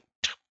site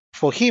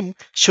for him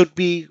should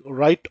be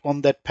right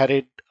on that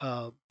parade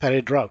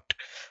route.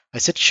 I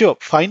said, sure,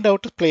 find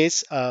out a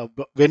place.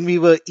 When we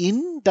were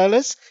in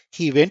Dallas,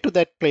 he went to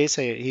that place.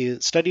 He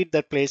studied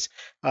that place.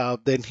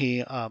 Then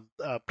he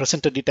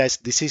presented it as,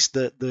 this is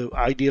the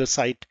ideal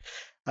site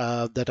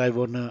that I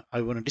wanna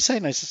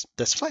design. I said,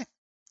 that's fine,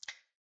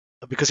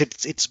 because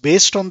it's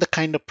based on the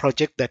kind of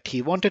project that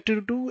he wanted to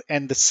do,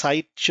 and the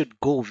site should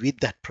go with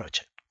that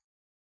project.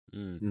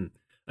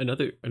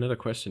 Another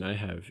question I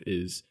have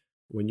is,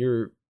 when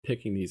you're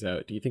picking these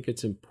out, do you think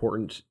it's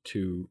important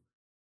to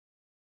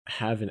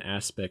have an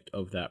aspect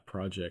of that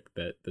project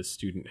that the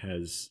student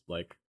has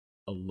like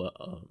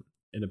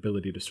an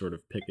ability to sort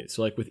of pick it?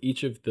 So like with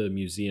each of the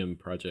museum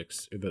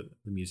projects, or the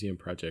museum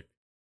project,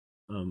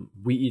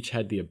 we each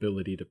had the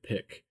ability to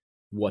pick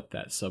what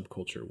that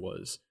subculture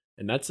was,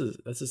 and that's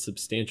a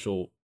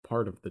substantial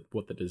part of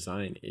what the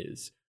design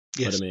is.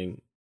 Yes. But I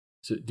mean,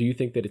 so do you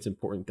think that it's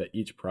important that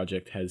each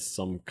project has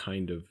some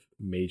kind of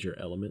major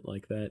element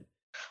like that?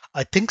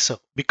 I think so,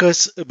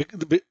 because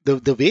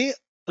the way,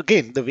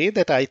 again, the way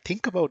that I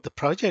think about the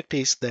project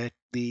is that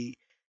the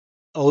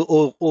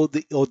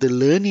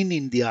learning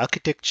in the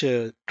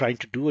architecture, trying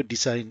to do a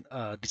design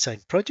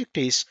project,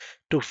 is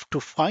to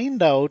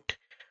find out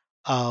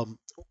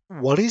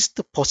what is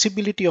the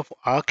possibility of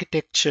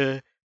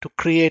architecture to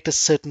create a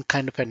certain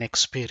kind of an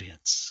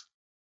experience.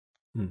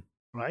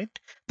 Right,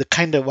 the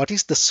kind of, what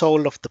is the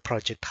soul of the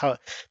project, how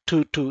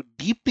to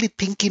deeply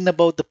thinking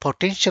about the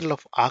potential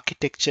of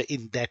architecture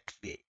in that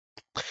way.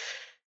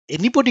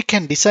 Anybody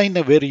can design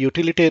a very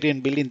utilitarian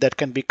building that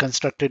can be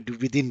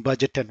constructed within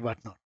budget and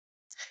whatnot,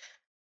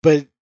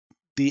 but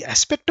the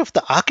aspect of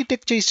the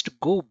architecture is to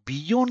go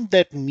beyond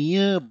that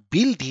mere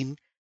building,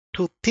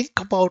 to think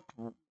about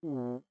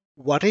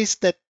what is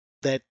that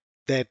that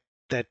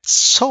that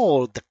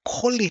soul, the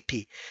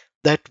quality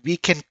that we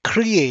can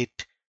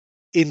create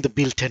in the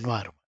built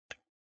environment.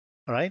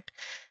 Right,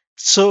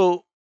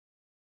 so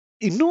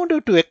in order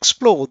to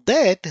explore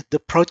that, the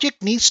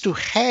project needs to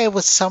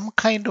have some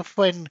kind of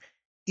an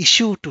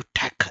issue to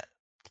tackle.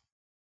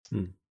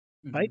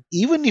 Right? Mhm.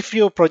 Even if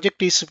your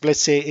project is,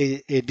 let's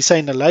say, a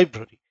designer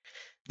library,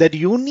 that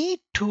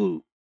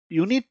the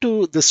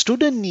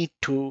student need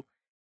to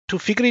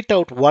figure it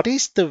out. What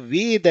is the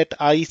way that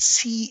I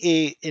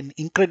see an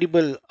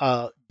incredible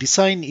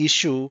design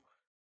issue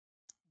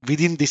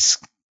within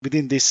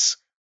this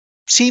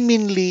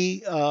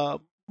seemingly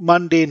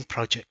mundane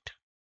project?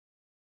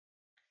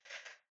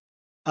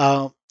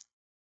 Uh,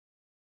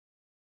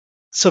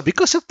 so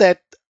because of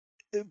that,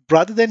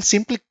 rather than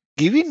simply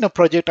giving a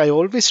project, I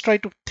always try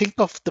to think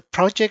of the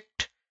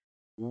project.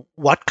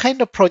 What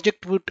kind of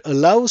project would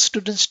allow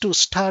students to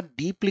start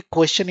deeply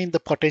questioning the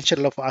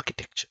potential of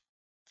architecture,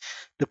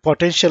 the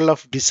potential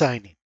of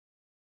designing,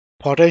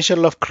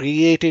 potential of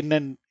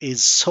creating a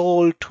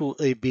soul to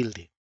a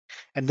building,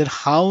 and then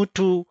how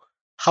to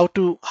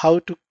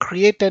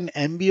create an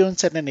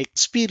ambience and an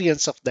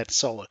experience of that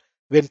soul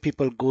when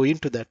people go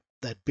into that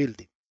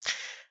building.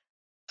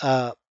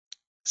 Uh,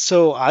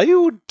 so I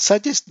would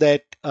suggest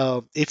that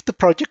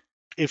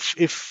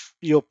if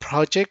your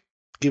project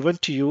given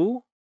to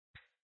you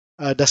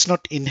does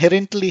not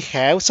inherently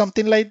have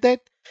something like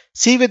that,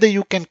 see whether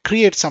you can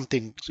create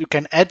something, you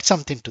can add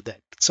something to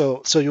that.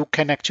 So you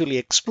can actually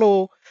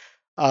explore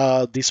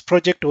this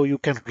project, or you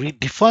can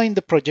redefine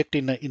the project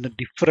in a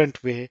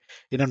different way,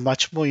 in a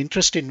much more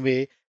interesting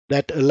way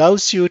that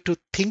allows you to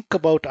think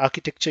about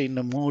architecture in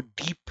a more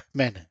deep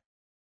manner.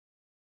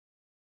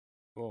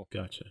 Cool.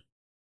 Gotcha.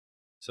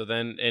 So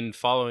then, in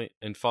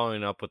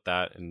following up with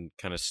that, and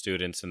kind of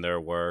students and their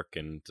work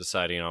and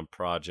deciding on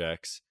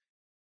projects,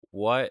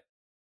 what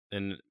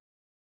and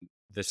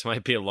this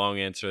might be a long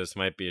answer, this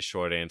might be a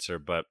short answer,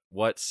 but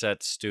what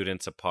sets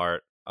students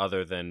apart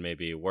other than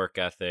maybe work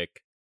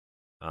ethic,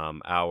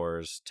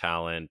 hours,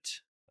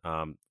 talent?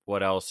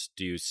 What else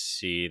do you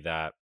see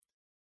that,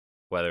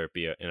 whether it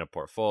be in a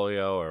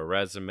portfolio or a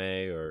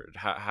resume, or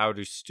how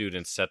do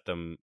students set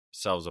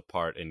themselves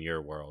apart in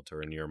your world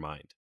or in your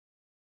mind?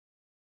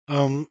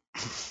 Um,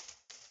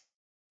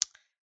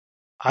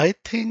 I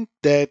think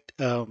that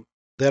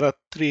there are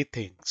three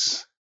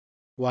things.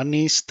 One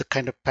is the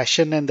kind of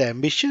passion and the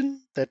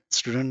ambition that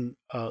student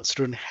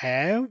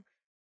have.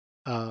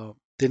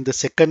 Then the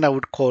second I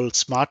would call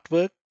smart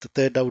work. The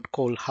third I would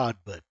call hard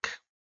work.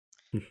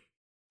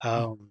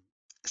 Um,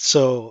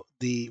 so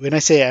the when I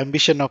say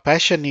ambition or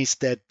passion is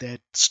that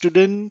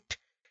student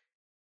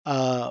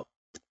uh,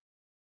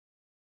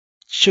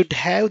 should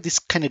have this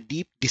kind of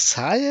deep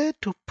desire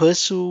to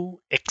pursue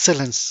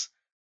excellence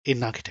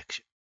in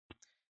architecture,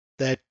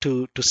 that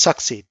to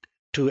succeed,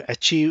 to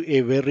achieve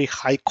a very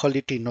high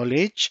quality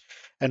knowledge,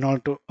 and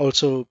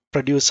also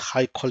produce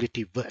high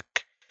quality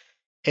work,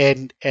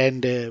 and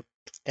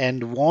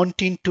and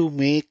wanting to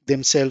make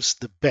themselves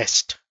the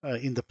best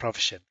in the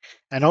profession.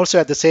 And also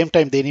at the same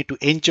time they need to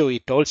enjoy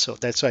it also.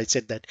 That's why I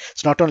said that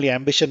it's not only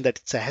ambition, that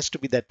it has to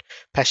be that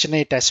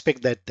passionate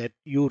aspect, that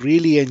you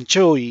really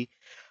enjoy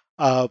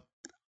uh,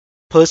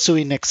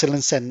 pursuing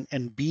excellence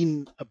and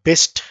being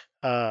best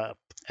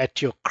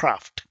at your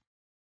craft.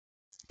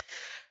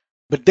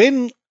 But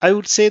then I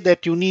would say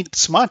that you need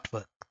smart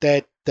work,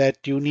 that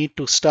you need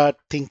to start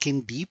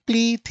thinking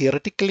deeply,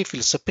 theoretically,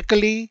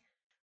 philosophically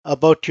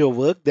about your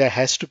work. There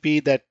has to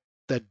be that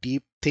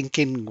deep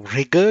thinking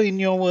rigor in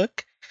your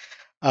work.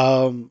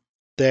 Um,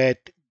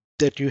 that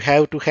that you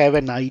have to have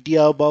an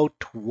idea about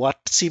what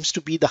seems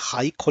to be the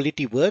high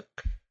quality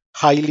work,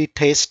 highly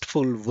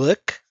tasteful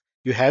work.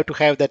 You have to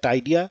have that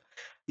idea.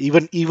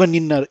 Even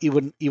in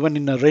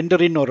a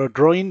rendering or a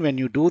drawing, when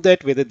you do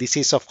that, whether this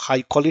is of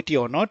high quality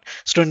or not,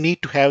 so you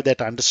need to have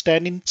that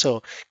understanding.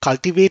 So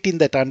cultivating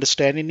that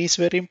understanding is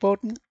very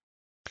important.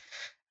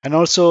 And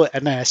also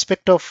an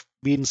aspect of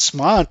being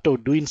smart or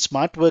doing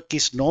smart work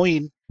is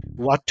knowing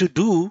what to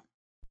do,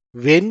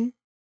 when,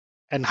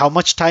 and how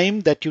much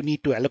time that you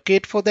need to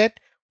allocate for that.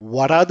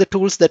 What are the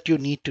tools that you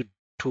need to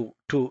do,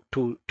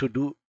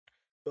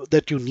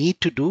 that you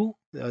need to do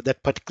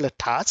that particular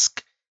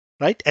task,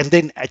 right? And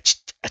then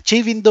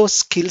achieving those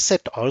skill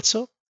set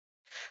also.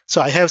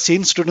 So I have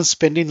seen students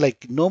spending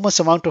like enormous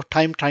amount of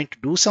time trying to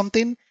do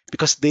something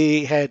because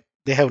they have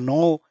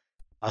no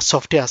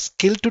software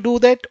skill to do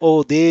that,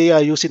 or they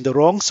are using the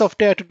wrong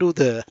software to do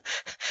the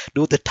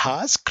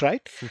task,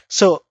 right?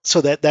 So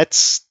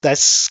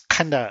that's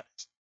kind of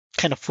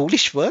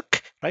foolish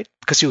work, right?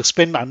 Because you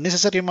spend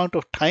unnecessary amount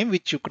of time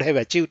which you could have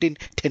achieved in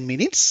 10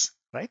 minutes,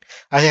 right?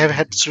 I have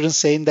had Mhm. students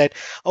saying that,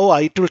 oh,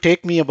 it will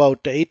take me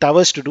about 8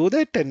 hours to do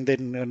that, and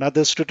then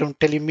another student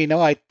telling me,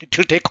 no, it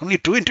will take only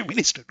 20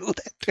 minutes to do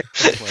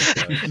Oh my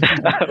gosh.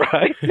 that.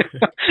 Right?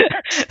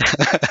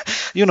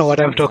 You know what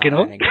I'm Someone's talking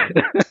about. lying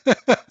again.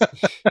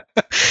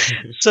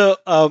 So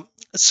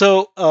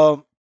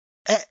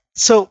eh,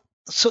 so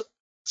so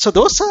so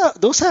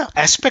those are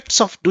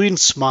aspects of doing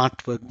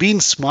smart work,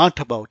 being smart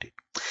about it.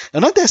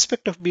 Another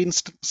aspect of being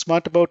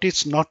smart about it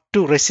is not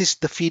to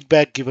resist the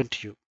feedback given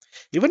to you.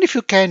 Even if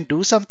you can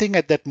do something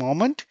at that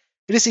moment,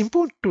 it is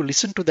important to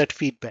listen to that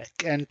feedback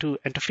and to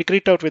figure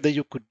it out whether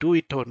you could do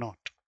it or not.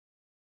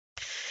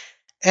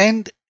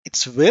 And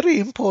it's very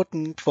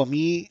important for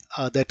me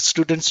that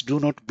students do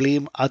not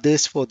blame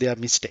others for their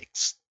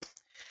mistakes.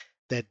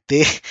 That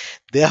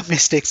their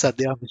mistakes are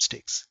their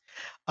mistakes.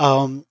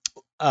 Um,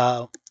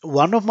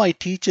 One of my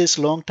teachers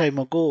long time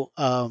ago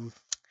uh,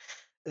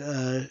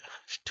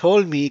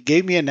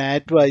 gave me an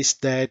advice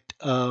that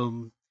a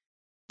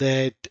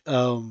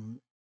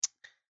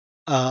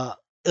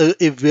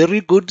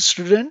very good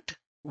student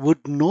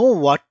would know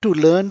what to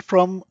learn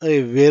from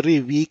a very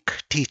weak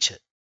teacher.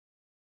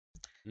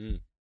 Mm.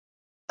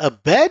 A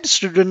bad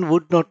student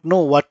would not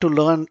know what to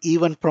learn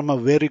even from a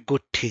very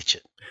good teacher.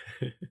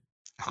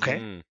 Okay.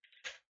 Mm.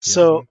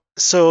 Yeah.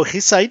 So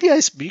his idea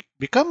is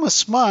become a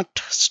smart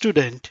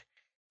student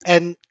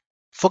and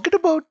forget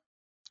about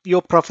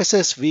your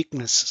professor's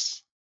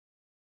weaknesses.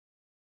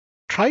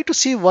 Try to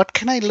see what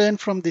can I learn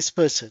from this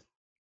person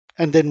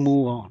and then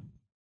move on.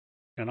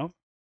 You know.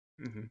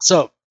 Mhm.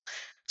 So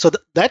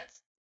that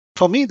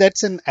for me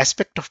that's an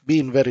aspect of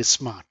being very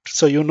smart.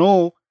 So you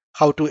know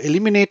how to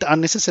eliminate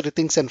unnecessary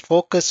things and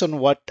focus on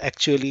what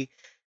actually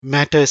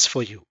matters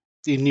for you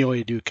in your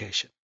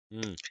education.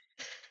 Mm.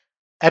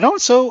 And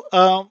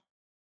also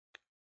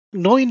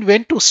knowing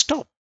when to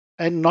stop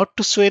and not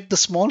to sweat the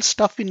small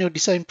stuff in your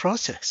design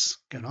process,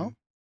 Mhm.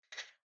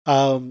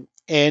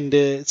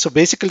 and so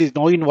basically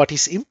knowing what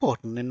is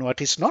important and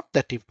what is not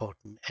that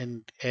important,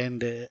 and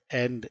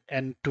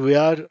to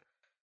where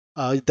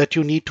that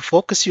you need to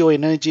focus your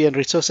energy and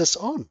resources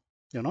on,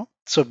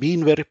 so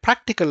being very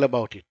practical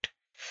about it,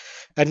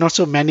 and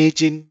also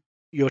managing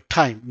your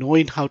time,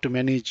 knowing how to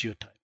manage your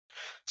time.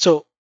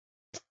 So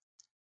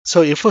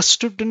so if a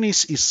student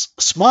is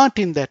smart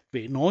in that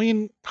way,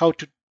 knowing how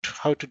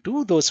to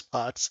do those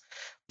parts,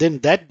 then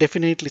that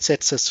definitely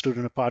sets a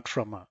student apart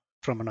from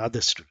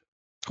another student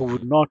who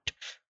would Mm. not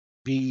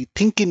be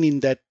thinking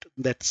in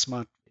that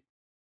smart.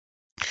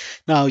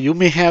 Now you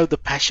may have the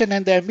passion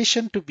and the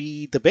ambition to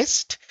be the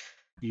best.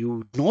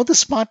 You know the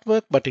smart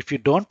work, but if you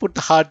don't put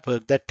the hard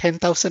work, that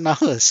 10,000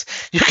 hours,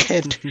 you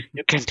can't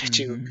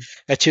Mhm.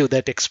 achieve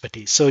that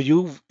expertise. So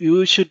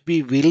you should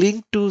be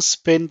willing to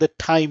spend the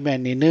time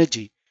and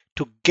energy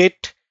to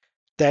get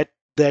that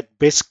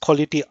best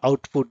quality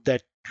output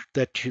that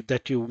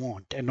you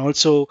want, and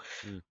also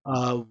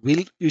Mm.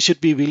 will you should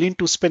be willing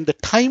to spend the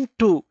time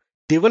to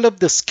develop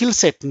the skill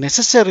set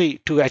necessary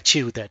to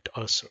achieve that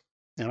also.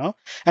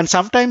 And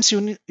sometimes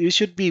you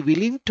should be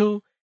willing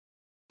to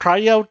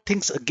try out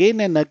things again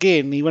and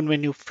again, even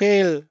when you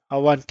fail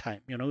one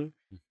time, Mhm.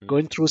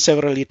 going through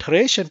several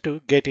iteration to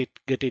get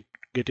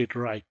it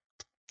right.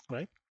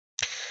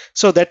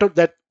 So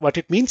that what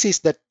it means is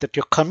that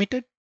you're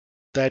committed,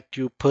 that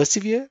you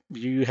persevere,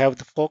 you have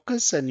the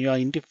focus, and you are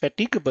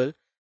indefatigable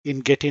in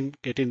getting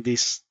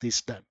this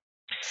done.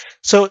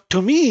 So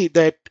to me,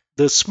 that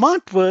the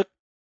smart work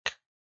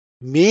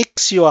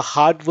makes your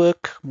hard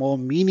work more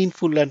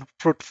meaningful and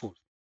fruitful.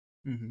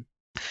 Mhm.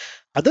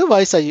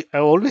 Otherwise, I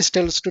always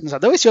tell students,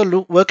 otherwise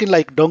you're working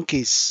like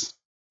donkeys.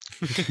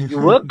 You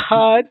work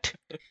hard,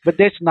 but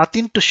there's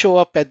nothing to show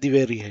up at the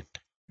very end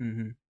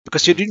Mhm.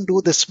 because you Mm. didn't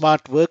do the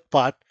smart work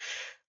part,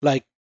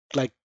 like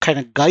like kind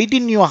of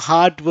guiding your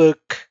hard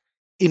work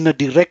in a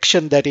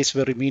direction that is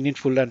very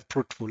meaningful and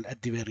fruitful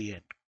at the very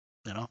end.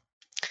 You know.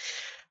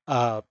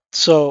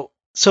 So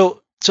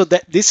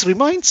that this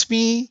reminds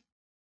me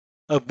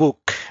a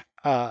book.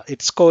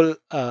 It's called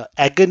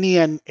Agony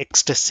and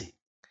Ecstasy.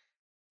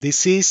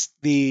 This is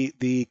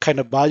the kind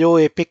of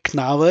bioepic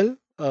novel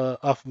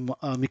of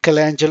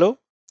Michelangelo,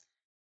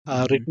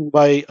 Mhm. written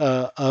by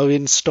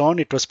Irving Stone.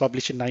 It was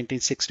published in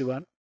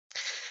 1961.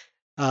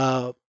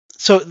 Uh,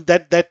 so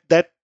that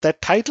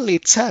title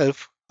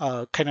itself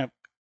kind of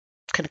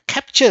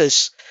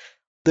captures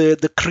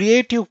the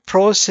creative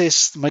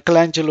process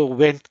Michelangelo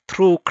went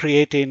through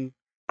creating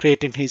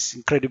his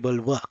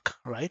incredible work.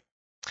 Right,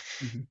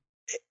 Mhm.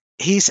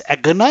 he's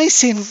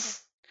agonizing.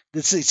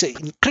 This is an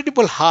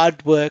incredible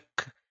hard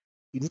work,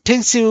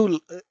 intensive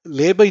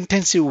labor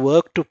intensive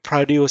work to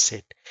produce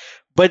it.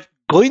 But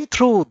going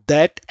through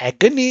that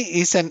agony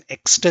is an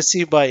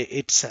ecstasy by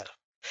itself.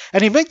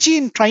 And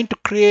imagine trying to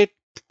create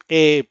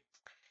a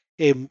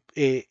a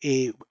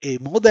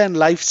more than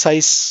life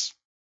size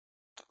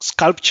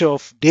sculpture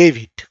of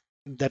David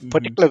in that Mhm.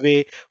 particular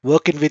way,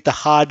 working with the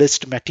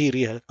hardest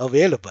material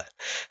available,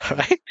 Mm.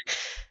 right?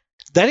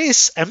 That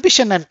is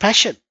ambition and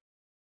passion.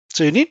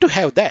 So you need to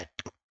have that,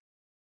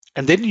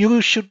 and then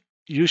you should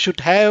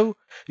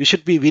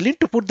be willing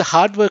to put the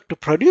hard work to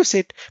produce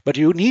it, but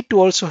you need to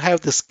also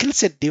have the skill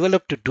set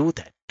developed to do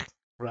that,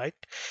 right?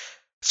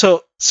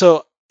 So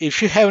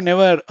if you have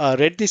never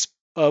read this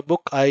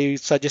book, I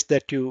suggest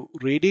that you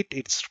read it.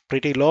 It's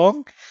pretty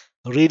long.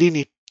 Reading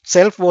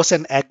itself was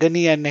an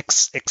agony and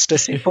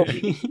ecstasy for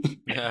me.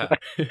 Yeah.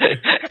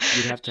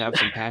 You'd have to have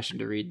some passion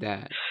to read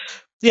that.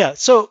 Yeah.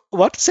 So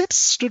what sets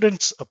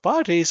students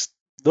apart is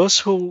those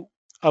who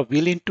are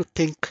willing to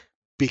think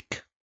big,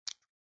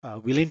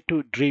 willing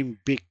to dream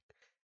big,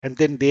 and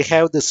then they Mhm.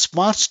 have the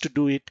smarts to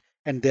do it,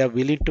 and they are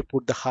willing to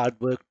put the hard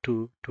work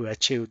to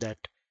achieve that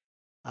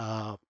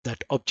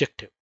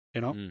objective.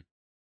 You know. Mm.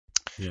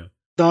 Yeah.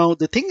 Now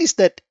the thing is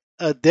that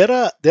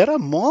there are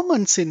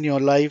moments in your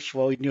life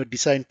or in your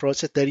design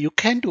process that you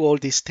can do all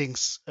these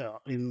things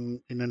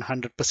in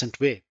 100%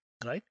 way,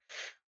 right?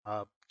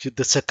 Uh,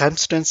 the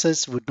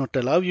circumstances would not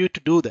allow you to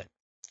do that,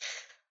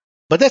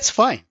 but that's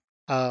fine.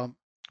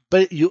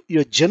 But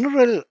your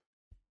general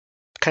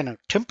kind of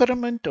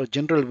temperament or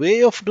general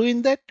way of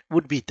doing that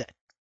would be that.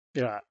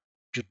 Yeah,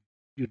 you,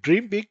 you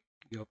dream big.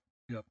 You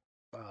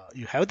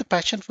you have the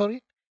passion for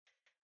it,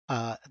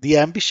 the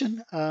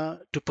ambition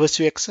to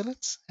pursue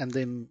excellence, and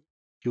then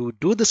you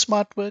do the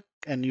smart work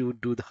and you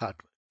do the hard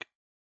work.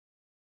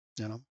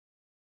 You know.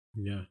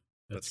 Yeah,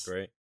 That's that's.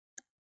 great.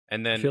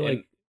 And I then feel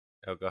like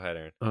oh, go ahead,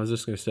 Aaron. I was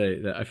just gonna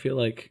say that I feel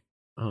like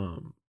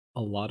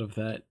a lot of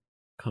that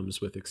comes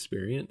with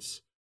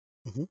experience.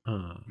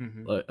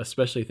 Hmm.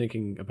 Especially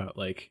thinking about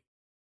like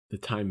the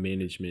time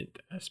management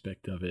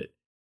aspect of it,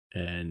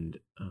 and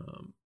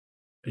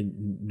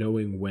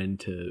knowing when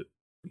to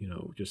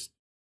just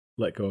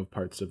let go of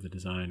parts of the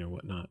design or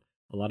whatnot.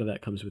 A lot of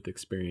that comes with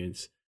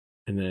experience,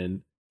 and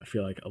then I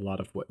feel like a lot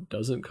of what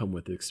doesn't come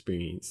with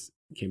experience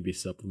can be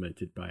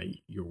supplemented by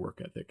your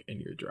work ethic and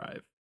your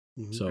drive.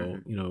 Hmm. So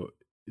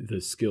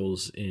the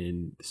skills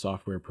in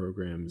software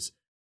programs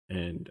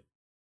and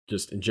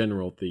just in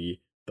general the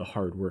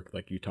hard work,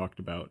 like you talked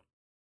about,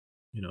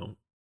 you know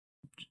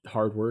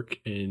hard work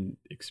and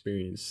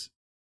experience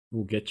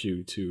will get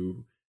you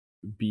to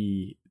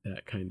be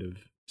that kind of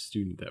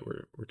student that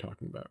we're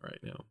talking about right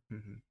now.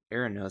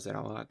 Aaron knows that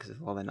a lot because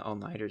of all the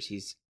all-nighters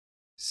he's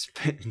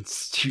spent in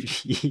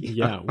studio.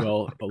 Yeah,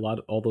 well,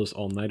 all those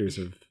all-nighters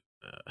have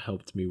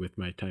helped me with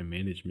my time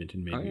management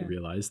and made me yeah.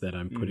 realize that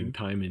I'm putting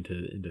time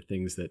into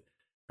things that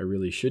I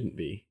really shouldn't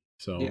be.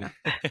 So, Yeah.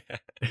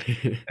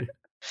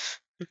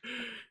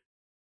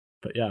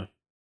 but yeah.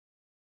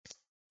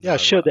 Yeah,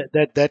 sure.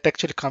 That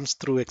actually comes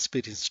through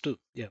experience too.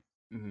 Yeah.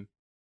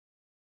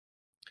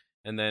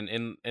 And then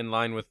in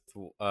line with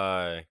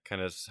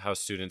kind of how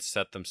students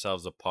set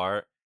themselves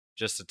apart,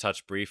 just to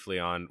touch briefly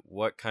on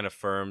what kind of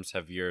firms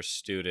have your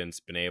students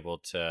been able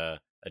to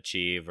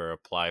achieve or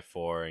apply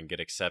for and get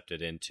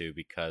accepted into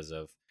because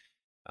of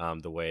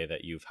the way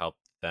that you've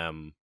helped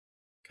them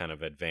kind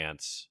of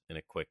advance in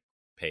a quick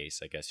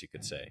pace, I guess you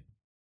could say.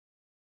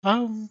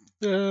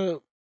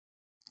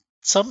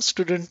 Some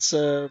students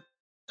are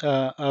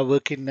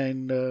working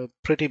in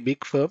pretty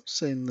big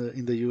firms in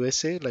the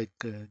USA, like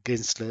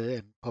Gensler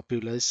and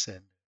Populous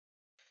and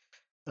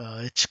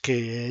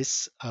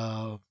HKS,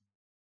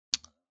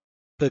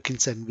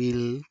 Perkins and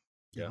Will. You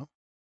Yeah.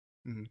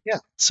 know. Yeah.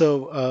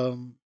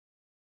 So,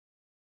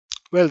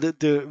 well,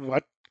 the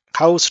what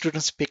how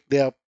students pick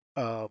their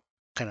kind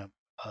of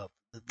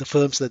the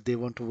firms that they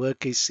want to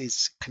work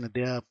is kind of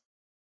their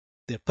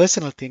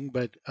personal thing,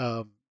 but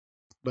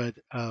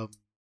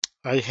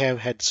I have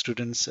had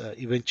students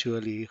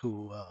eventually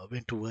who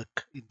went to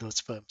work in those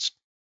firms.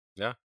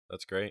 Yeah,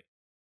 that's great.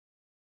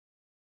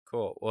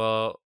 Cool.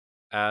 Well,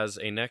 as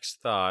a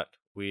next thought,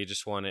 we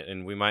just wanted,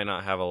 and we might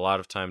not have a lot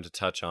of time to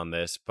touch on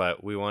this,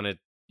 but we wanted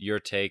your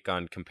take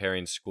on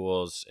comparing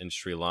schools in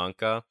Sri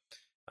Lanka,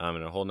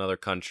 in a whole nother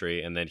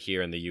country, and then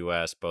here in the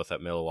U.S., both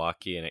at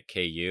Milwaukee and at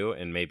KU,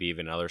 and maybe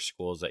even other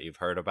schools that you've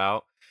heard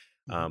about.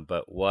 Mhm.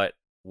 But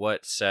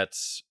what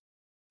sets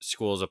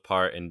schools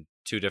apart in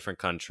two different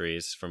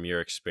countries from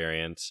your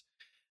experience,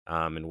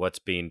 and what's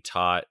being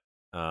taught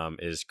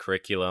is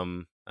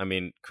curriculum. I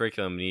mean,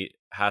 curriculum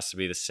has to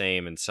be the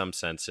same in some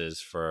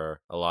senses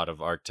for a lot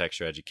of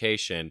architecture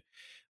education,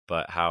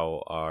 but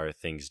how are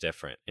things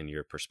different in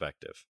your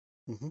perspective?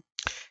 Mhm.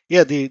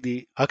 Yeah,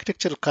 the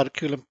architectural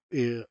curriculum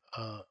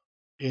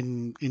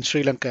in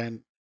Sri Lanka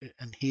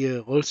and here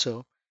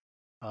also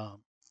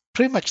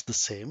pretty much the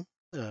same.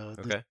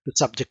 Okay. The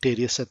subject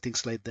areas and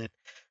things like that,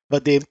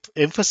 but the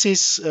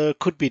emphasis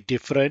could be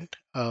different.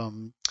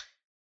 In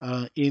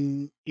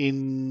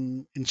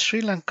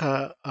Sri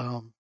Lanka,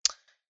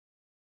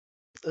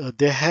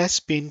 there has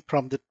been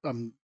from the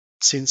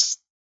since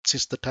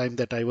the time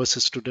that I was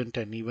a student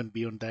and even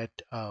beyond that,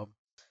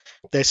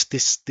 there's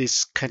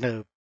this kind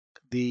of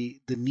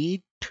the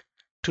need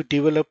to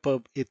develop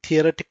a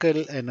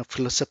theoretical and a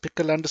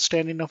philosophical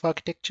understanding of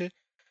architecture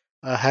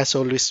has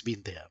always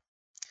been there.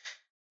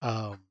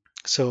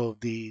 So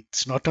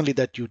it's not only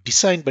that you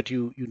design, but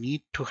you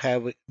need to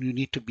you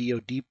need to be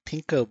a deep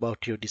thinker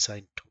about your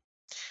design too.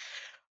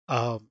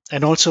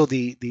 And also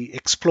the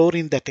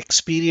exploring that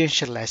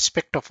experiential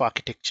aspect of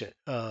architecture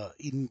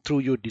in through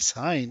your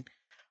design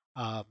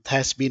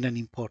has been an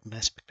important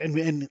aspect,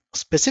 and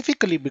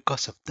specifically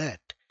because of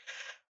that,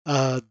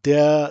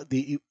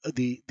 the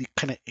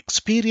kind of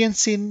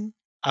experience in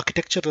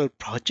architectural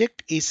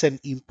project is an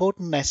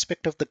important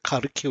aspect of the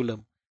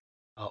curriculum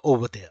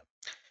over there.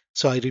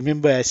 So I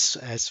remember as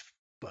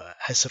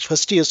a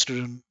first year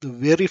student, the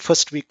very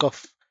first week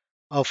of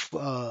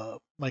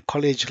my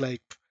college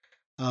life,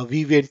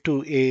 we went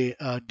to a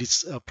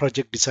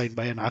project designed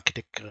by an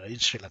architect in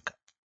Sri Lanka,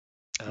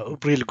 a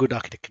really good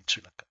architect in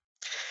Sri Lanka.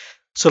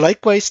 So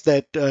likewise,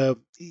 that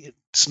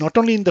it's not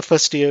only in the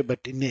first year,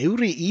 but in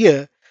every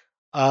year,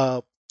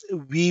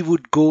 we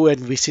would go and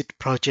visit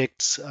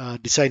projects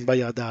designed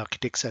by other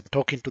architects and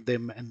talking to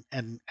them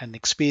and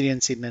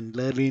experiencing and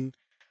learning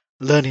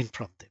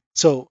from them.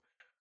 So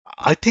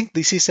I think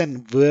this is a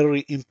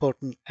very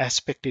important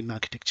aspect in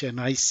architecture, and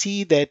I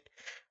see that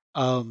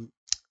um,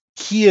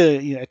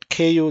 here at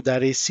KU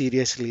that is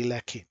seriously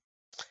lacking.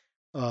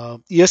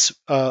 Yes,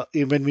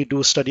 when we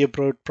do study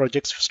abroad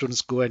projects,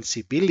 students go and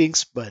see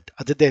buildings, but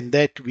other than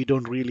that, we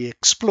don't really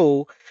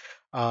explore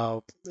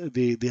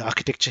the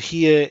architecture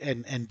here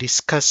and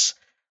discuss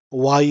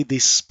why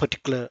this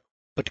particular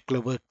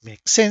work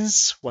makes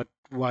sense,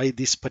 why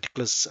this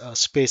particular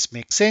space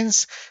makes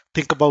sense.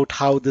 Think about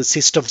how the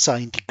systems are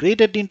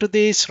integrated into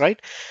this, right?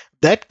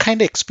 That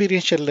kind of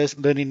experiential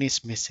learning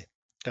is missing.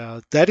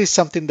 That is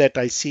something that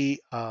I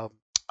see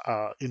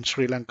in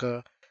Sri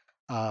Lanka,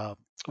 uh,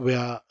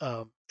 where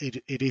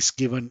it is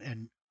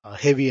given a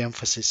heavy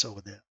emphasis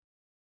over there.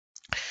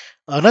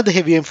 Another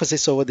heavy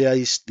emphasis over there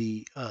is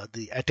the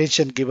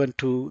attention given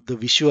to the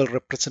visual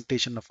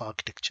representation of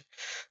architecture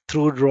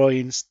through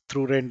drawings,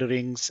 through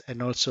renderings,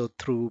 and also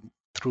through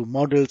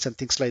models and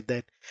things like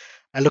that.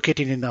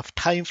 Allocating enough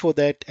time for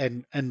that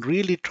and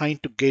really trying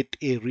to get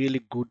a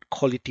really good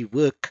quality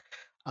work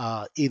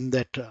in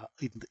that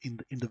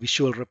in the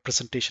visual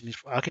representation of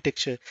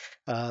architecture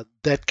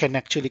that can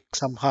actually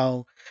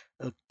somehow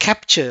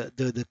capture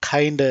the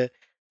kind of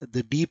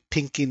the deep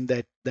thinking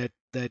that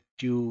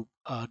you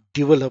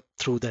develop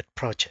through that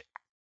project.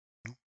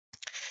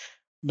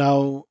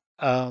 Now,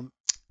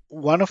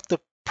 one of the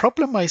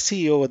problem I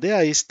see over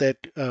there is that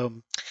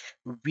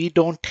we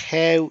don't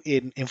have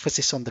an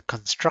emphasis on the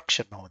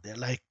construction over there,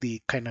 like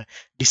the kind of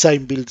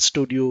design build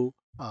studio,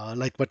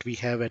 like what we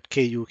have at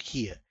KU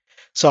here.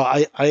 So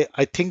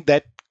I think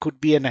that could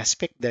be an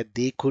aspect that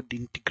they could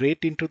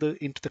integrate into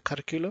the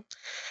curriculum.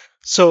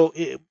 So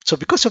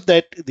because of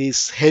that,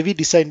 this heavy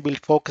design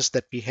build focus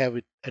that we have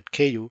at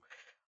KU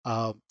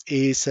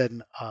is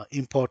an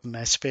important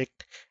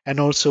aspect, and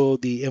also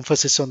the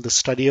emphasis on the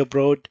study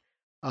abroad.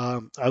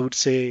 I would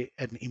say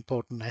an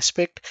important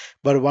aspect.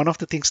 But one of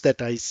the things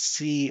that I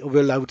see,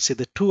 well, I would say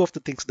the two of the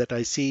things that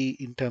I see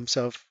in terms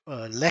of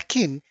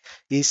lacking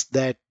is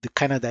that the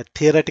kind of that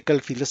theoretical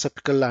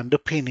philosophical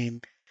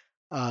underpinning,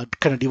 kind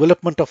of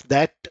development of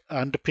that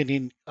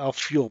underpinning of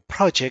your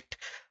project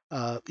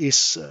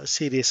is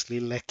seriously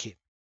lacking.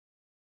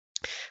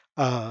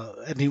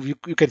 And you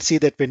can see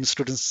that when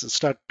students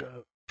start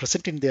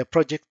presenting their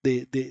project,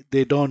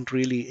 they don't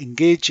really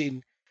engage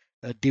in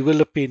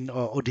developing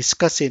or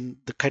discussing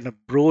the kind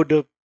of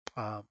broader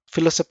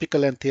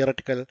philosophical and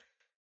theoretical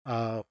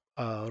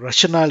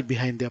rationale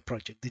behind their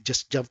project. They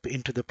just jump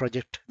into the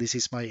project. This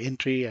is my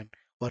entry and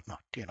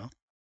whatnot.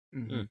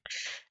 Mm-hmm.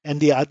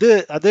 And the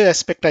other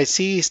aspect I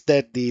see is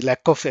that the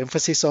lack of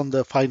emphasis on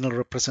the final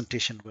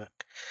representation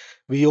work.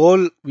 We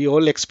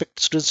all expect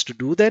students to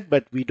do that,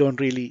 but we don't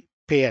really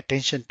pay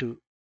attention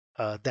to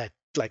that,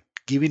 like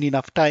giving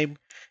enough time,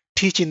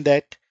 teaching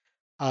that.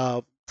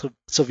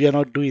 So we are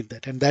not doing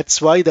that, and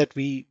that's why that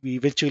we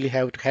eventually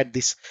have had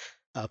this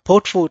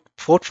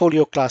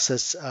portfolio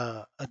classes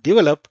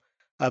develop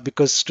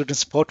because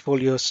students'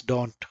 portfolios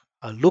don't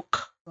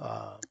look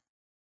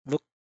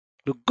look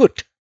look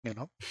good, you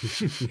know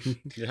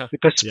Yeah.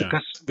 because Yeah.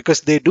 because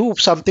because they do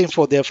something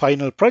for their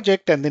final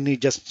project and then you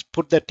just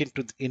put that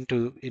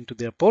into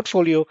their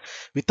portfolio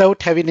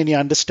without having any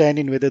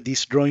understanding whether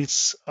these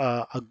drawings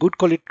are good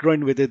quality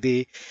drawing, whether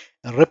they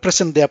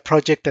represent their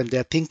project and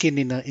their thinking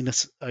in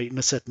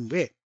a certain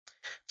way.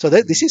 So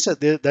that this is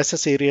that's a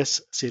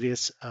serious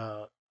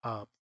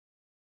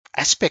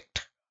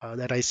aspect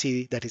that I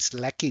see that is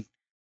lacking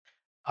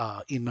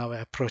in our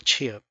approach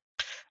here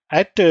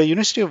at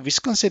University of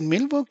Wisconsin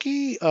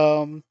Milwaukee.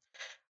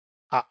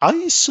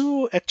 I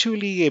saw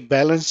actually a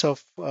balance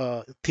of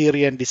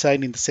theory and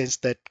design in the sense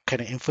that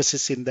kind of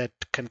emphasis in that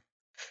kind of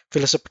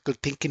philosophical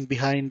thinking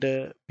behind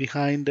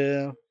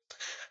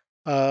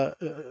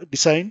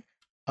design.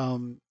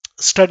 Um,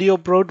 Study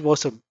abroad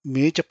was a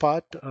major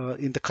part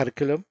in the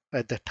curriculum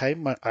at that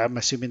time. I'm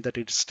assuming that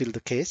it's still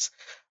the case.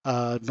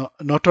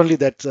 Not only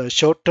that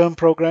short-term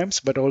programs,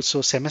 but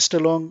also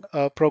semester-long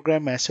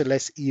program as well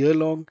as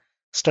year-long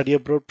study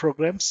abroad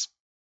programs.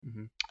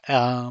 Mm-hmm.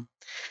 Um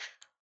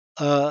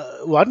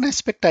One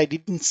aspect I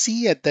didn't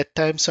see at that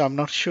time, so I'm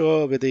not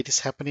sure whether it is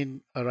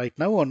happening right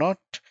now or not,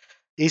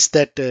 is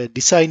that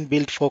design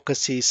build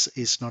focus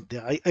is not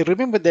there. I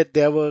remember that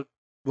there were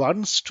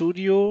one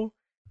studio,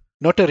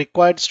 not a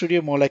required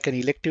studio, more like an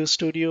elective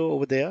studio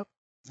over there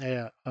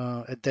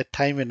at that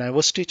time when I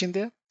was teaching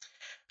there.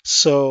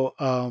 So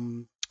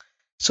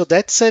so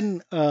that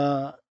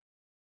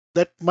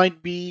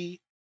might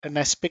be an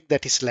aspect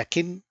that is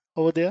lacking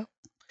over there.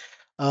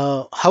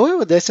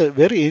 However, there's a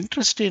very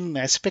interesting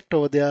aspect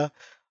over there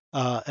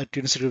at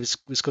University of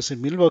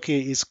Wisconsin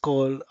Milwaukee is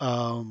called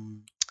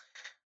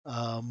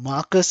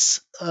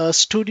Marcus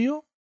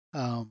Studio.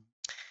 Um,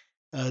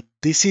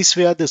 this is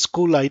where the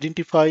school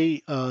identify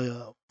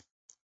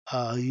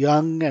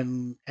young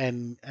and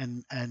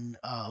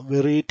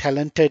very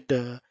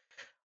talented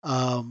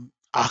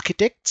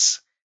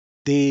architects.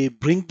 They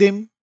bring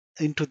them.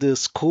 into the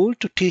school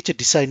to teach a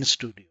design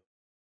studio.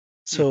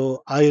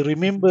 So I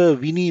remember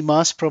Vinny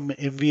Mas from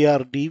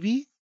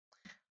MVRDV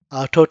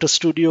taught a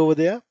studio over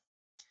there.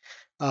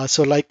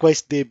 So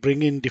likewise, they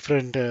bring in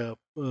different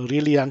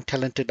really young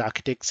talented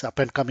architects, up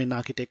and coming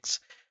architects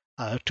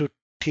to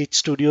teach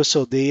studios.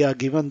 So they are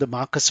given the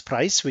Marcus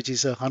Prize, which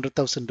is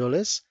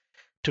 $100,000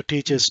 to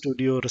teach a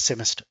studio a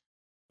semester.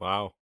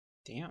 Wow.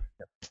 Damn.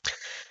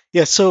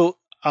 Yeah, so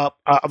I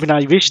mean,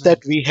 I wish that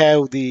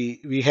Nice.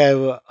 we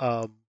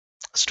have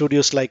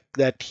studios like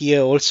that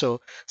here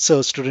also,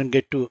 so students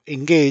get to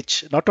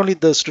engage. Not only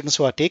the students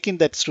who are taking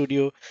that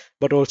studio,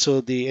 but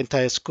also the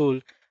entire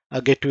school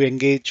get to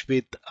engage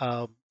with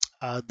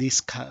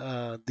these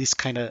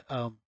kind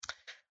of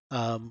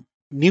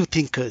new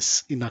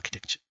thinkers in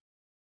architecture.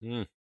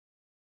 Mm.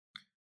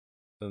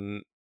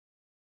 Then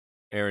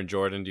Aaron,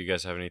 Jordan, do you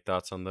guys have any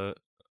thoughts on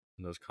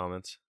those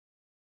comments?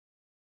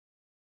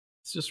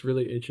 It's just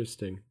really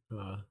interesting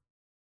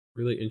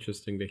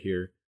to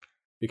hear,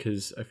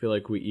 because I feel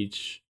like we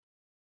each,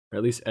 or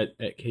at least at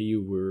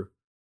KU, we're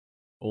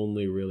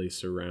only really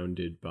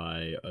surrounded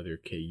by other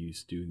KU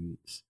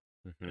students.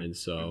 Mm-hmm. And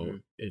so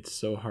it's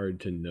so hard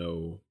to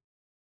know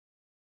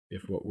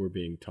if what we're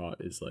being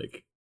taught is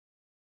like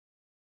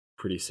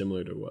pretty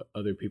similar to what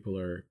other people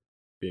are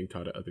being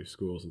taught at other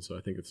schools. And so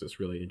I think it's just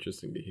really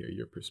interesting to hear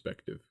your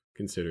perspective,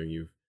 considering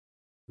you've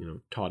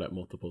taught at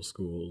multiple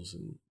schools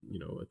and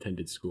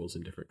attended schools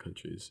in different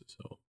countries.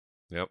 So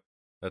Yep,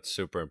 that's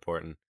super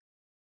important.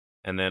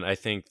 And then I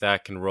think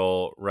that can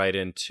roll right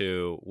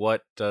into,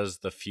 what does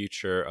the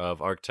future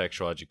of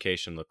architectural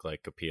education look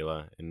like,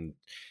 Kapila? And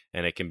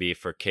it can be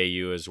for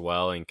KU as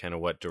well, and kind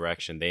of what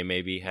direction they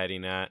may be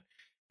heading at.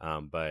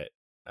 And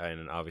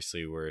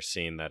obviously we're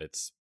seeing that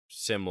it's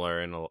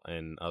similar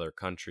in other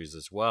countries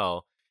as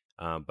well.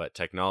 But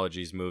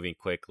technology is moving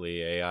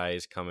quickly. AI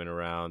is coming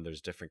around.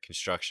 There's different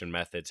construction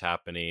methods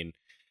happening.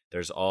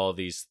 There's all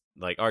these,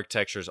 like,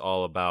 architecture is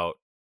all about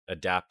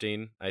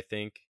adapting, I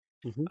think.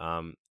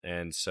 Mhm.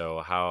 And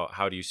so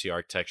how do you see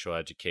architectural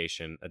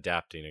education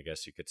adapting, I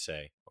guess you could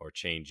say, or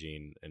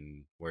changing,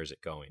 and where's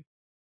it going?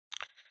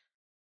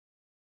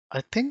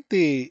 I think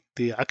the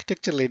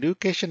architectural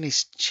education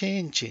is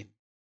changing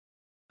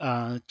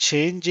as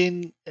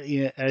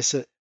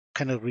a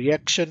kind of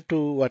reaction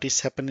to what is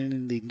happening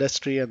in the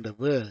industry and the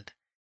world.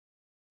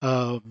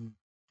 Um,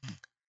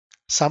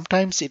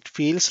 Sometimes it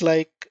feels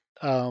like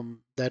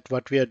that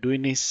what we are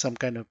doing is some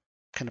kind of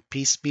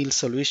piecemeal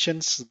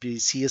solutions. We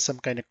see some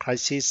kind of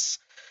crisis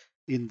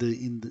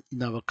in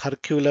our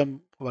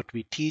curriculum, what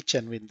we teach,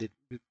 and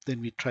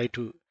then we try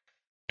to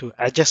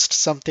adjust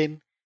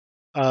something.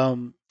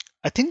 Um,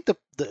 I think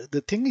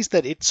the thing is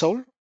that it's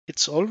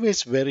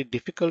always very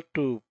difficult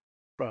to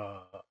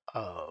uh,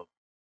 uh,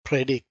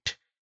 predict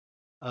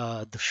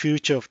the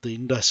future of the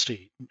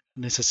industry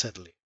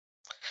necessarily.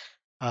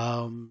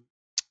 Um,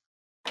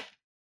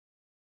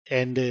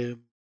 and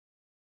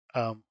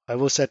I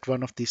was at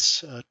one of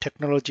these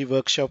technology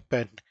workshop,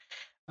 and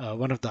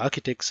one of the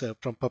architects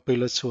from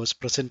Populous who was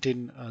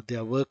presenting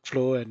their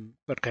workflow and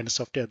what kind of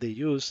software they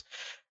use.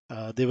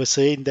 They were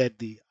saying that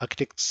the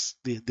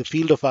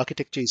field of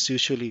architecture is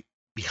usually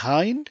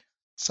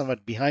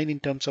somewhat behind in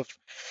terms of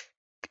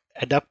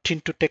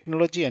adapting to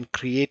technology and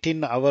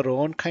creating our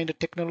own kind of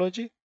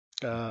technology.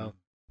 Mm-hmm.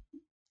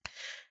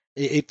 Uh,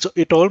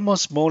 it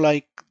almost more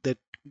like that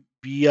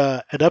we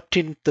are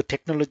adapting the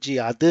technology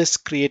others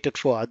created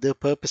for other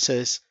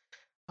purposes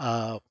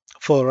uh,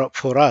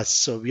 for us.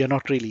 So we are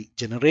not really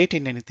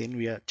generating anything.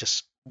 We are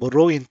just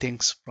borrowing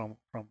things from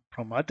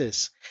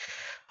others.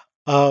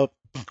 Uh,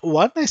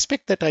 One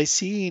aspect that I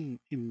see in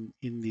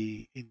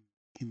the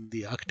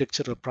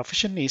architectural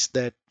profession is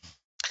that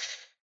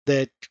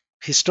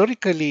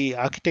historically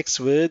architects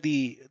were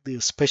the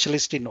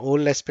specialist in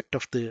all aspect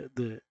of the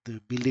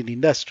building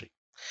industry.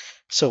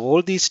 So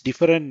all these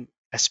different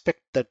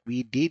aspects that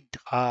we did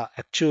are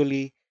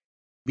actually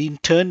being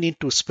turned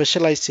into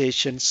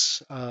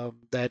specializations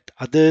that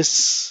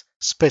others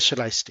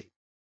specialized in.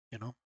 You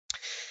know,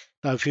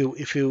 now if you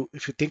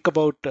think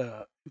about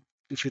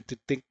if you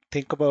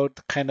think about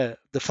kind of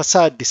the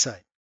facade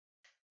design,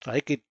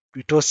 right?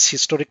 It was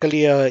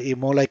historically a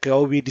more like,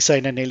 oh, we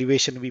design an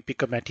elevation, we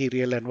pick a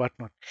material and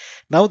whatnot.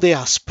 Now they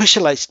are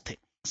specialized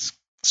things,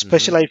 Mm-hmm.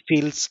 specialized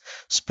fields,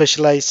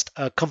 specialized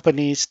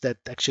companies that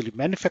actually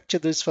manufacture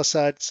these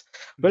facades.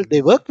 Well,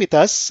 they work with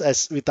us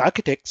as with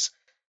architects,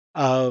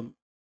 um,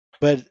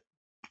 but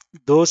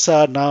those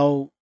are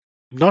now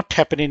not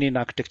happening in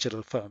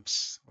architectural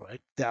firms,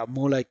 right? They are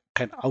more like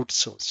kind of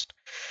outsourced.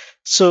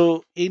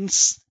 So in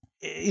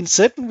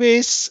certain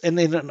ways, and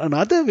in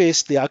other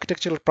ways, the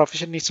architectural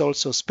profession is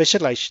also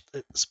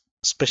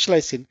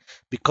specializing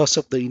because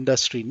of the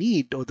industry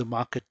need or the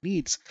market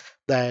needs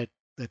that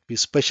we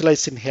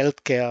specialize in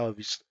healthcare, or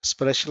we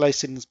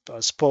specialize in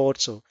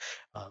sports or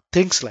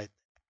things like that.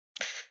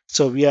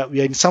 So we are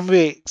in some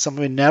way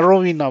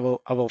narrowing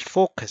our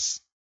focus,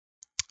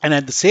 and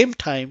at the same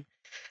time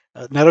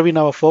narrowing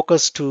our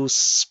focus to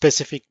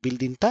specific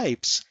building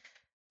types.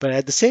 But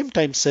at the same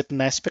time,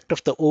 certain aspect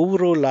of the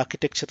overall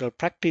architectural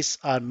practice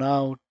are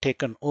now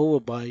taken over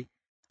by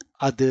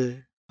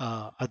other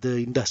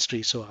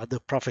industries or other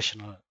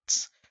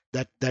professionals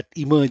that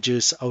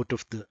emerges out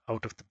of the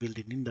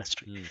building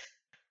industry. Mm.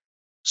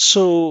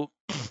 So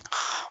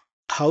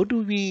how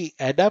do we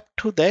adapt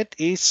to that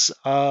is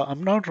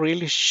I'm not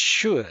really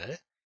sure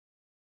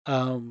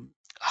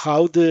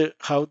how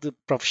the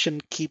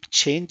profession keep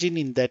changing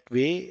in that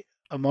way.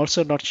 I'm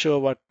also not sure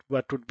what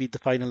would be the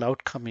final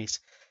outcome is.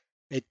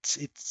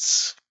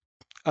 It's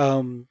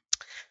um,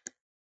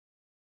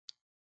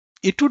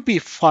 it would be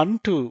fun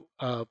to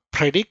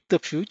predict the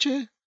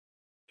future,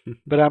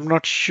 but I'm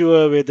not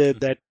sure whether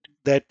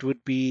that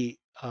would be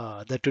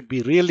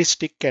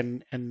realistic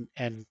and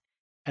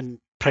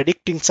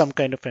predicting some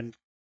kind of an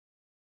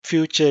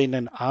future in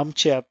an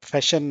armchair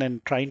fashion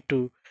and trying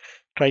to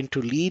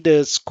lead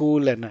a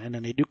school and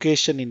an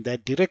education in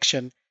that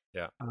direction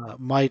Yeah.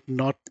 might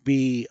not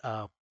be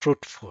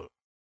fruitful.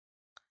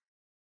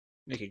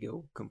 It could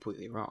go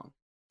completely wrong.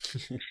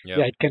 Yeah.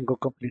 Yeah, it can go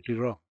completely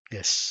wrong.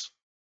 Yes.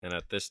 And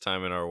at this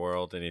time in our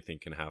world, anything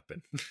can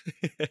happen,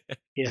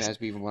 Yes. As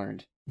we've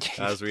learned.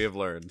 as we have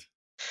learned.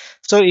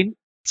 So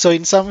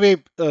in some way,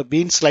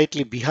 being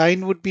slightly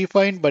behind would be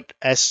fine, but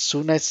as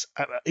soon as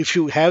if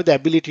you have the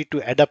ability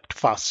to adapt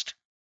fast,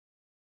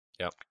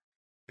 Yep.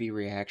 Be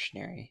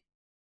reactionary.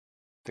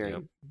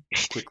 Very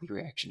Yep. quickly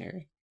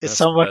reactionary. it's That's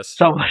the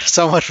somewhat best.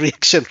 somewhat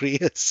reactionary.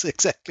 Yes,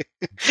 exactly.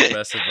 It's the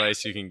best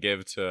advice you can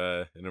give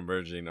to an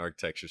emerging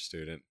architecture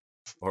student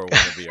or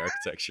wannabe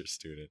architecture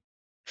student.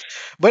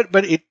 But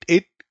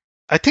it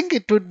I think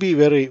it would be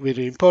very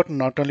very important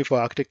not only for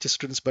architecture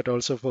students but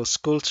also for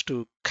schools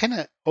to kind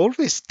of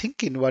always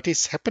think in what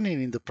is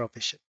happening in the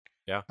profession,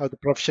 Yeah. how the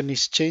profession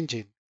is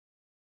changing,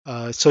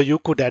 so you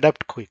could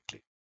adapt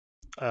quickly.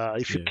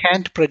 If you Yeah.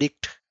 can't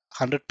predict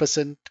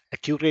 100%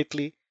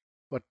 accurately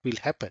what will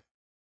happen.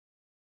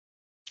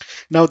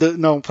 Now,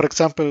 for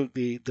example,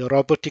 the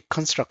robotic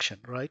construction,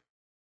 right?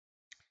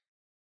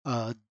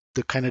 Uh,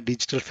 the kind of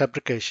digital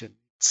fabrication,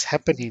 it's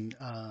happening.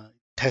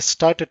 It has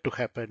started to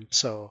happen,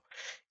 so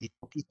it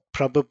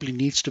probably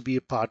needs to be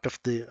a part of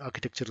the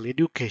architectural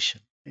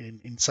education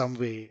in some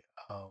way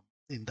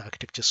in the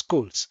architecture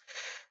schools.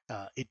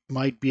 It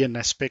might be an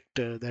aspect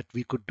that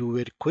we could do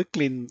very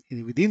quickly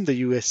within the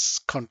US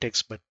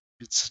context, but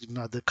it's in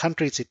other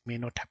countries it may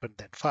not happen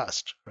that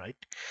fast, right?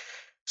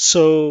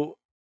 So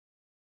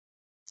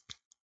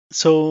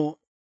so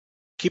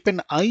keep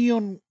an eye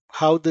on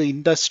how the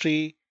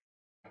industry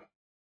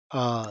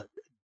uh,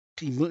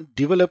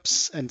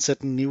 develops and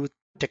certain new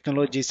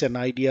technologies and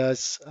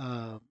ideas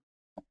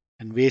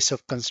and ways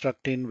of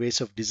constructing,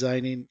 ways of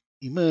designing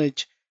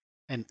emerge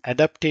and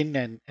adapting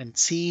and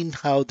seeing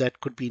how that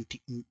could be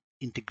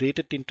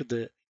integrated into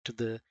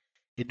the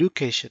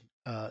education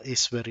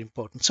is very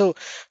important. So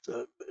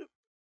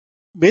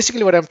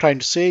basically, what I'm trying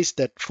to say is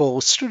that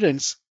for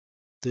students,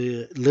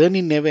 the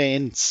learning never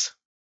ends.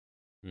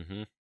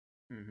 Mm-hmm.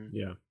 Mm-hmm.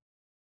 Yeah.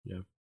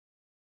 Yeah.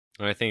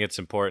 And I think it's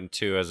important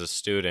too, as a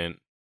student,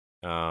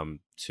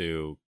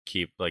 to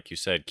keep, like you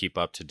said, keep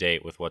up to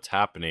date with what's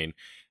happening,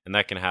 and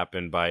that can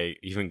happen by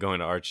even going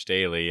to Arch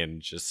Daily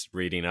and just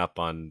reading up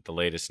on the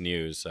latest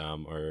news,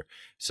 or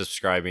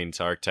subscribing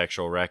to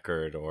Architectural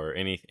Record or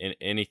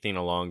anything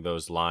along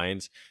those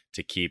lines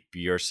to keep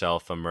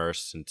yourself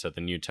immersed into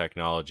the new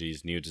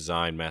technologies, new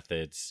design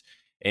methods,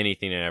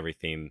 anything and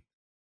everything.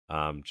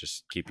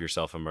 Just keep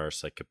yourself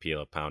immersed, like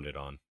Kapila pounded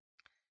on.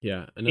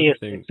 Yeah. Another Yes,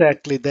 thing.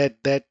 exactly.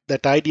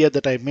 That idea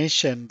that I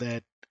mentioned,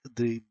 that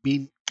the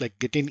being like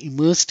getting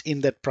immersed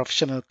in that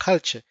professional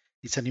culture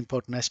is an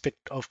important aspect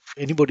of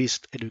anybody's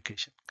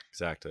education.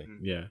 Exactly.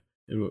 Yeah.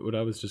 And what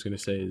I was just going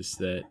to say is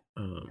that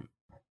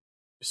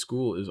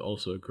school is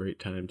also a great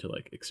time to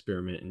like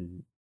experiment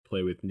and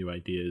play with new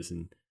ideas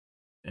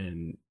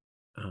and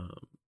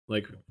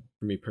like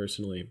for me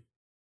personally,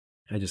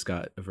 I just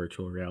got a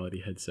virtual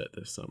reality headset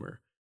this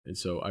summer, and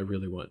so I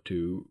really want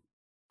to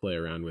play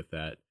around with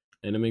that.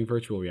 And I mean,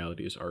 virtual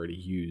reality is already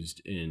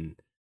used in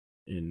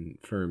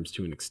firms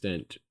to an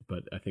extent,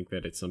 but I think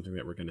that it's something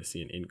that we're going to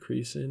see an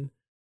increase in,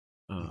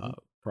 Mhm.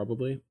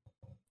 probably.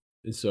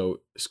 And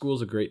so, school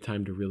is a great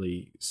time to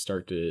really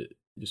start to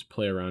just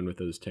play around with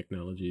those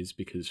technologies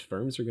because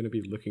firms are going to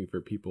be looking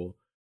for people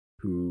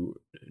who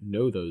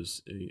know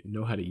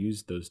how to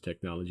use those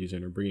technologies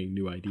and are bringing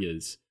new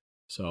ideas.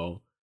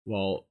 So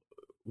while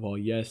while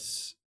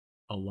yes,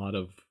 a lot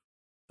of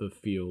the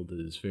field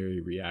is very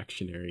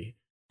reactionary,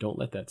 don't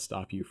let that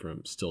stop you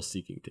from still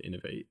seeking to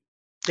innovate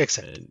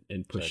Exactly.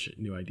 and push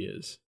Exactly. new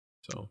ideas.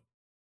 So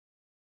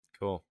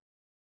Cool.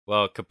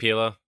 Well,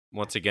 Kapila,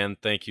 once again,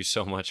 thank you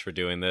so much for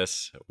doing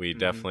this. We Mm-hmm.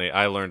 definitely,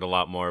 I learned a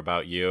lot more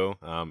about you,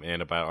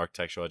 and about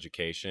architectural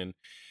education.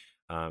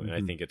 And I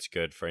mhm. think it's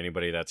good for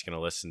anybody that's going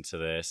to listen to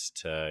this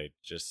to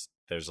just,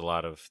 there's a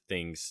lot of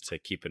things to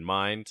keep in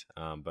mind,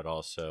 but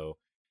also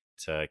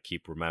to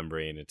keep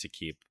remembering and to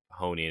keep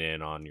honing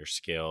in on your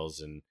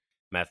skills and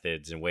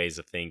methods and ways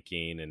of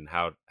thinking, and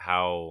how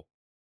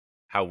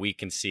we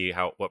can see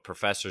how what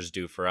professors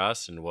do for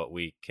us and what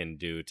we can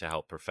do to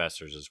help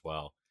professors as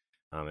well.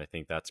 I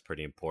think that's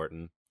pretty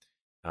important.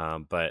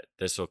 But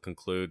this will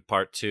conclude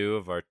part 2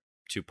 of our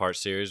 2-part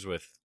series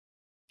with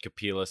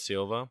Kapila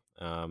Silva.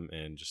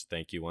 And just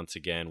thank you once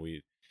again.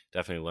 We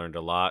definitely learned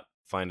a lot.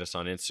 Find us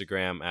on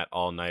Instagram at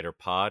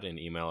allnighterpod and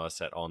email us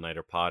at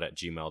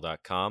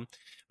allnighterpod@gmail.com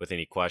with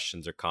any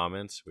questions or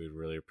comments. We'd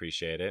really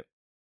appreciate it.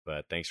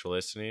 But thanks for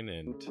listening,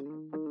 and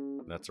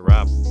that's a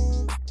wrap.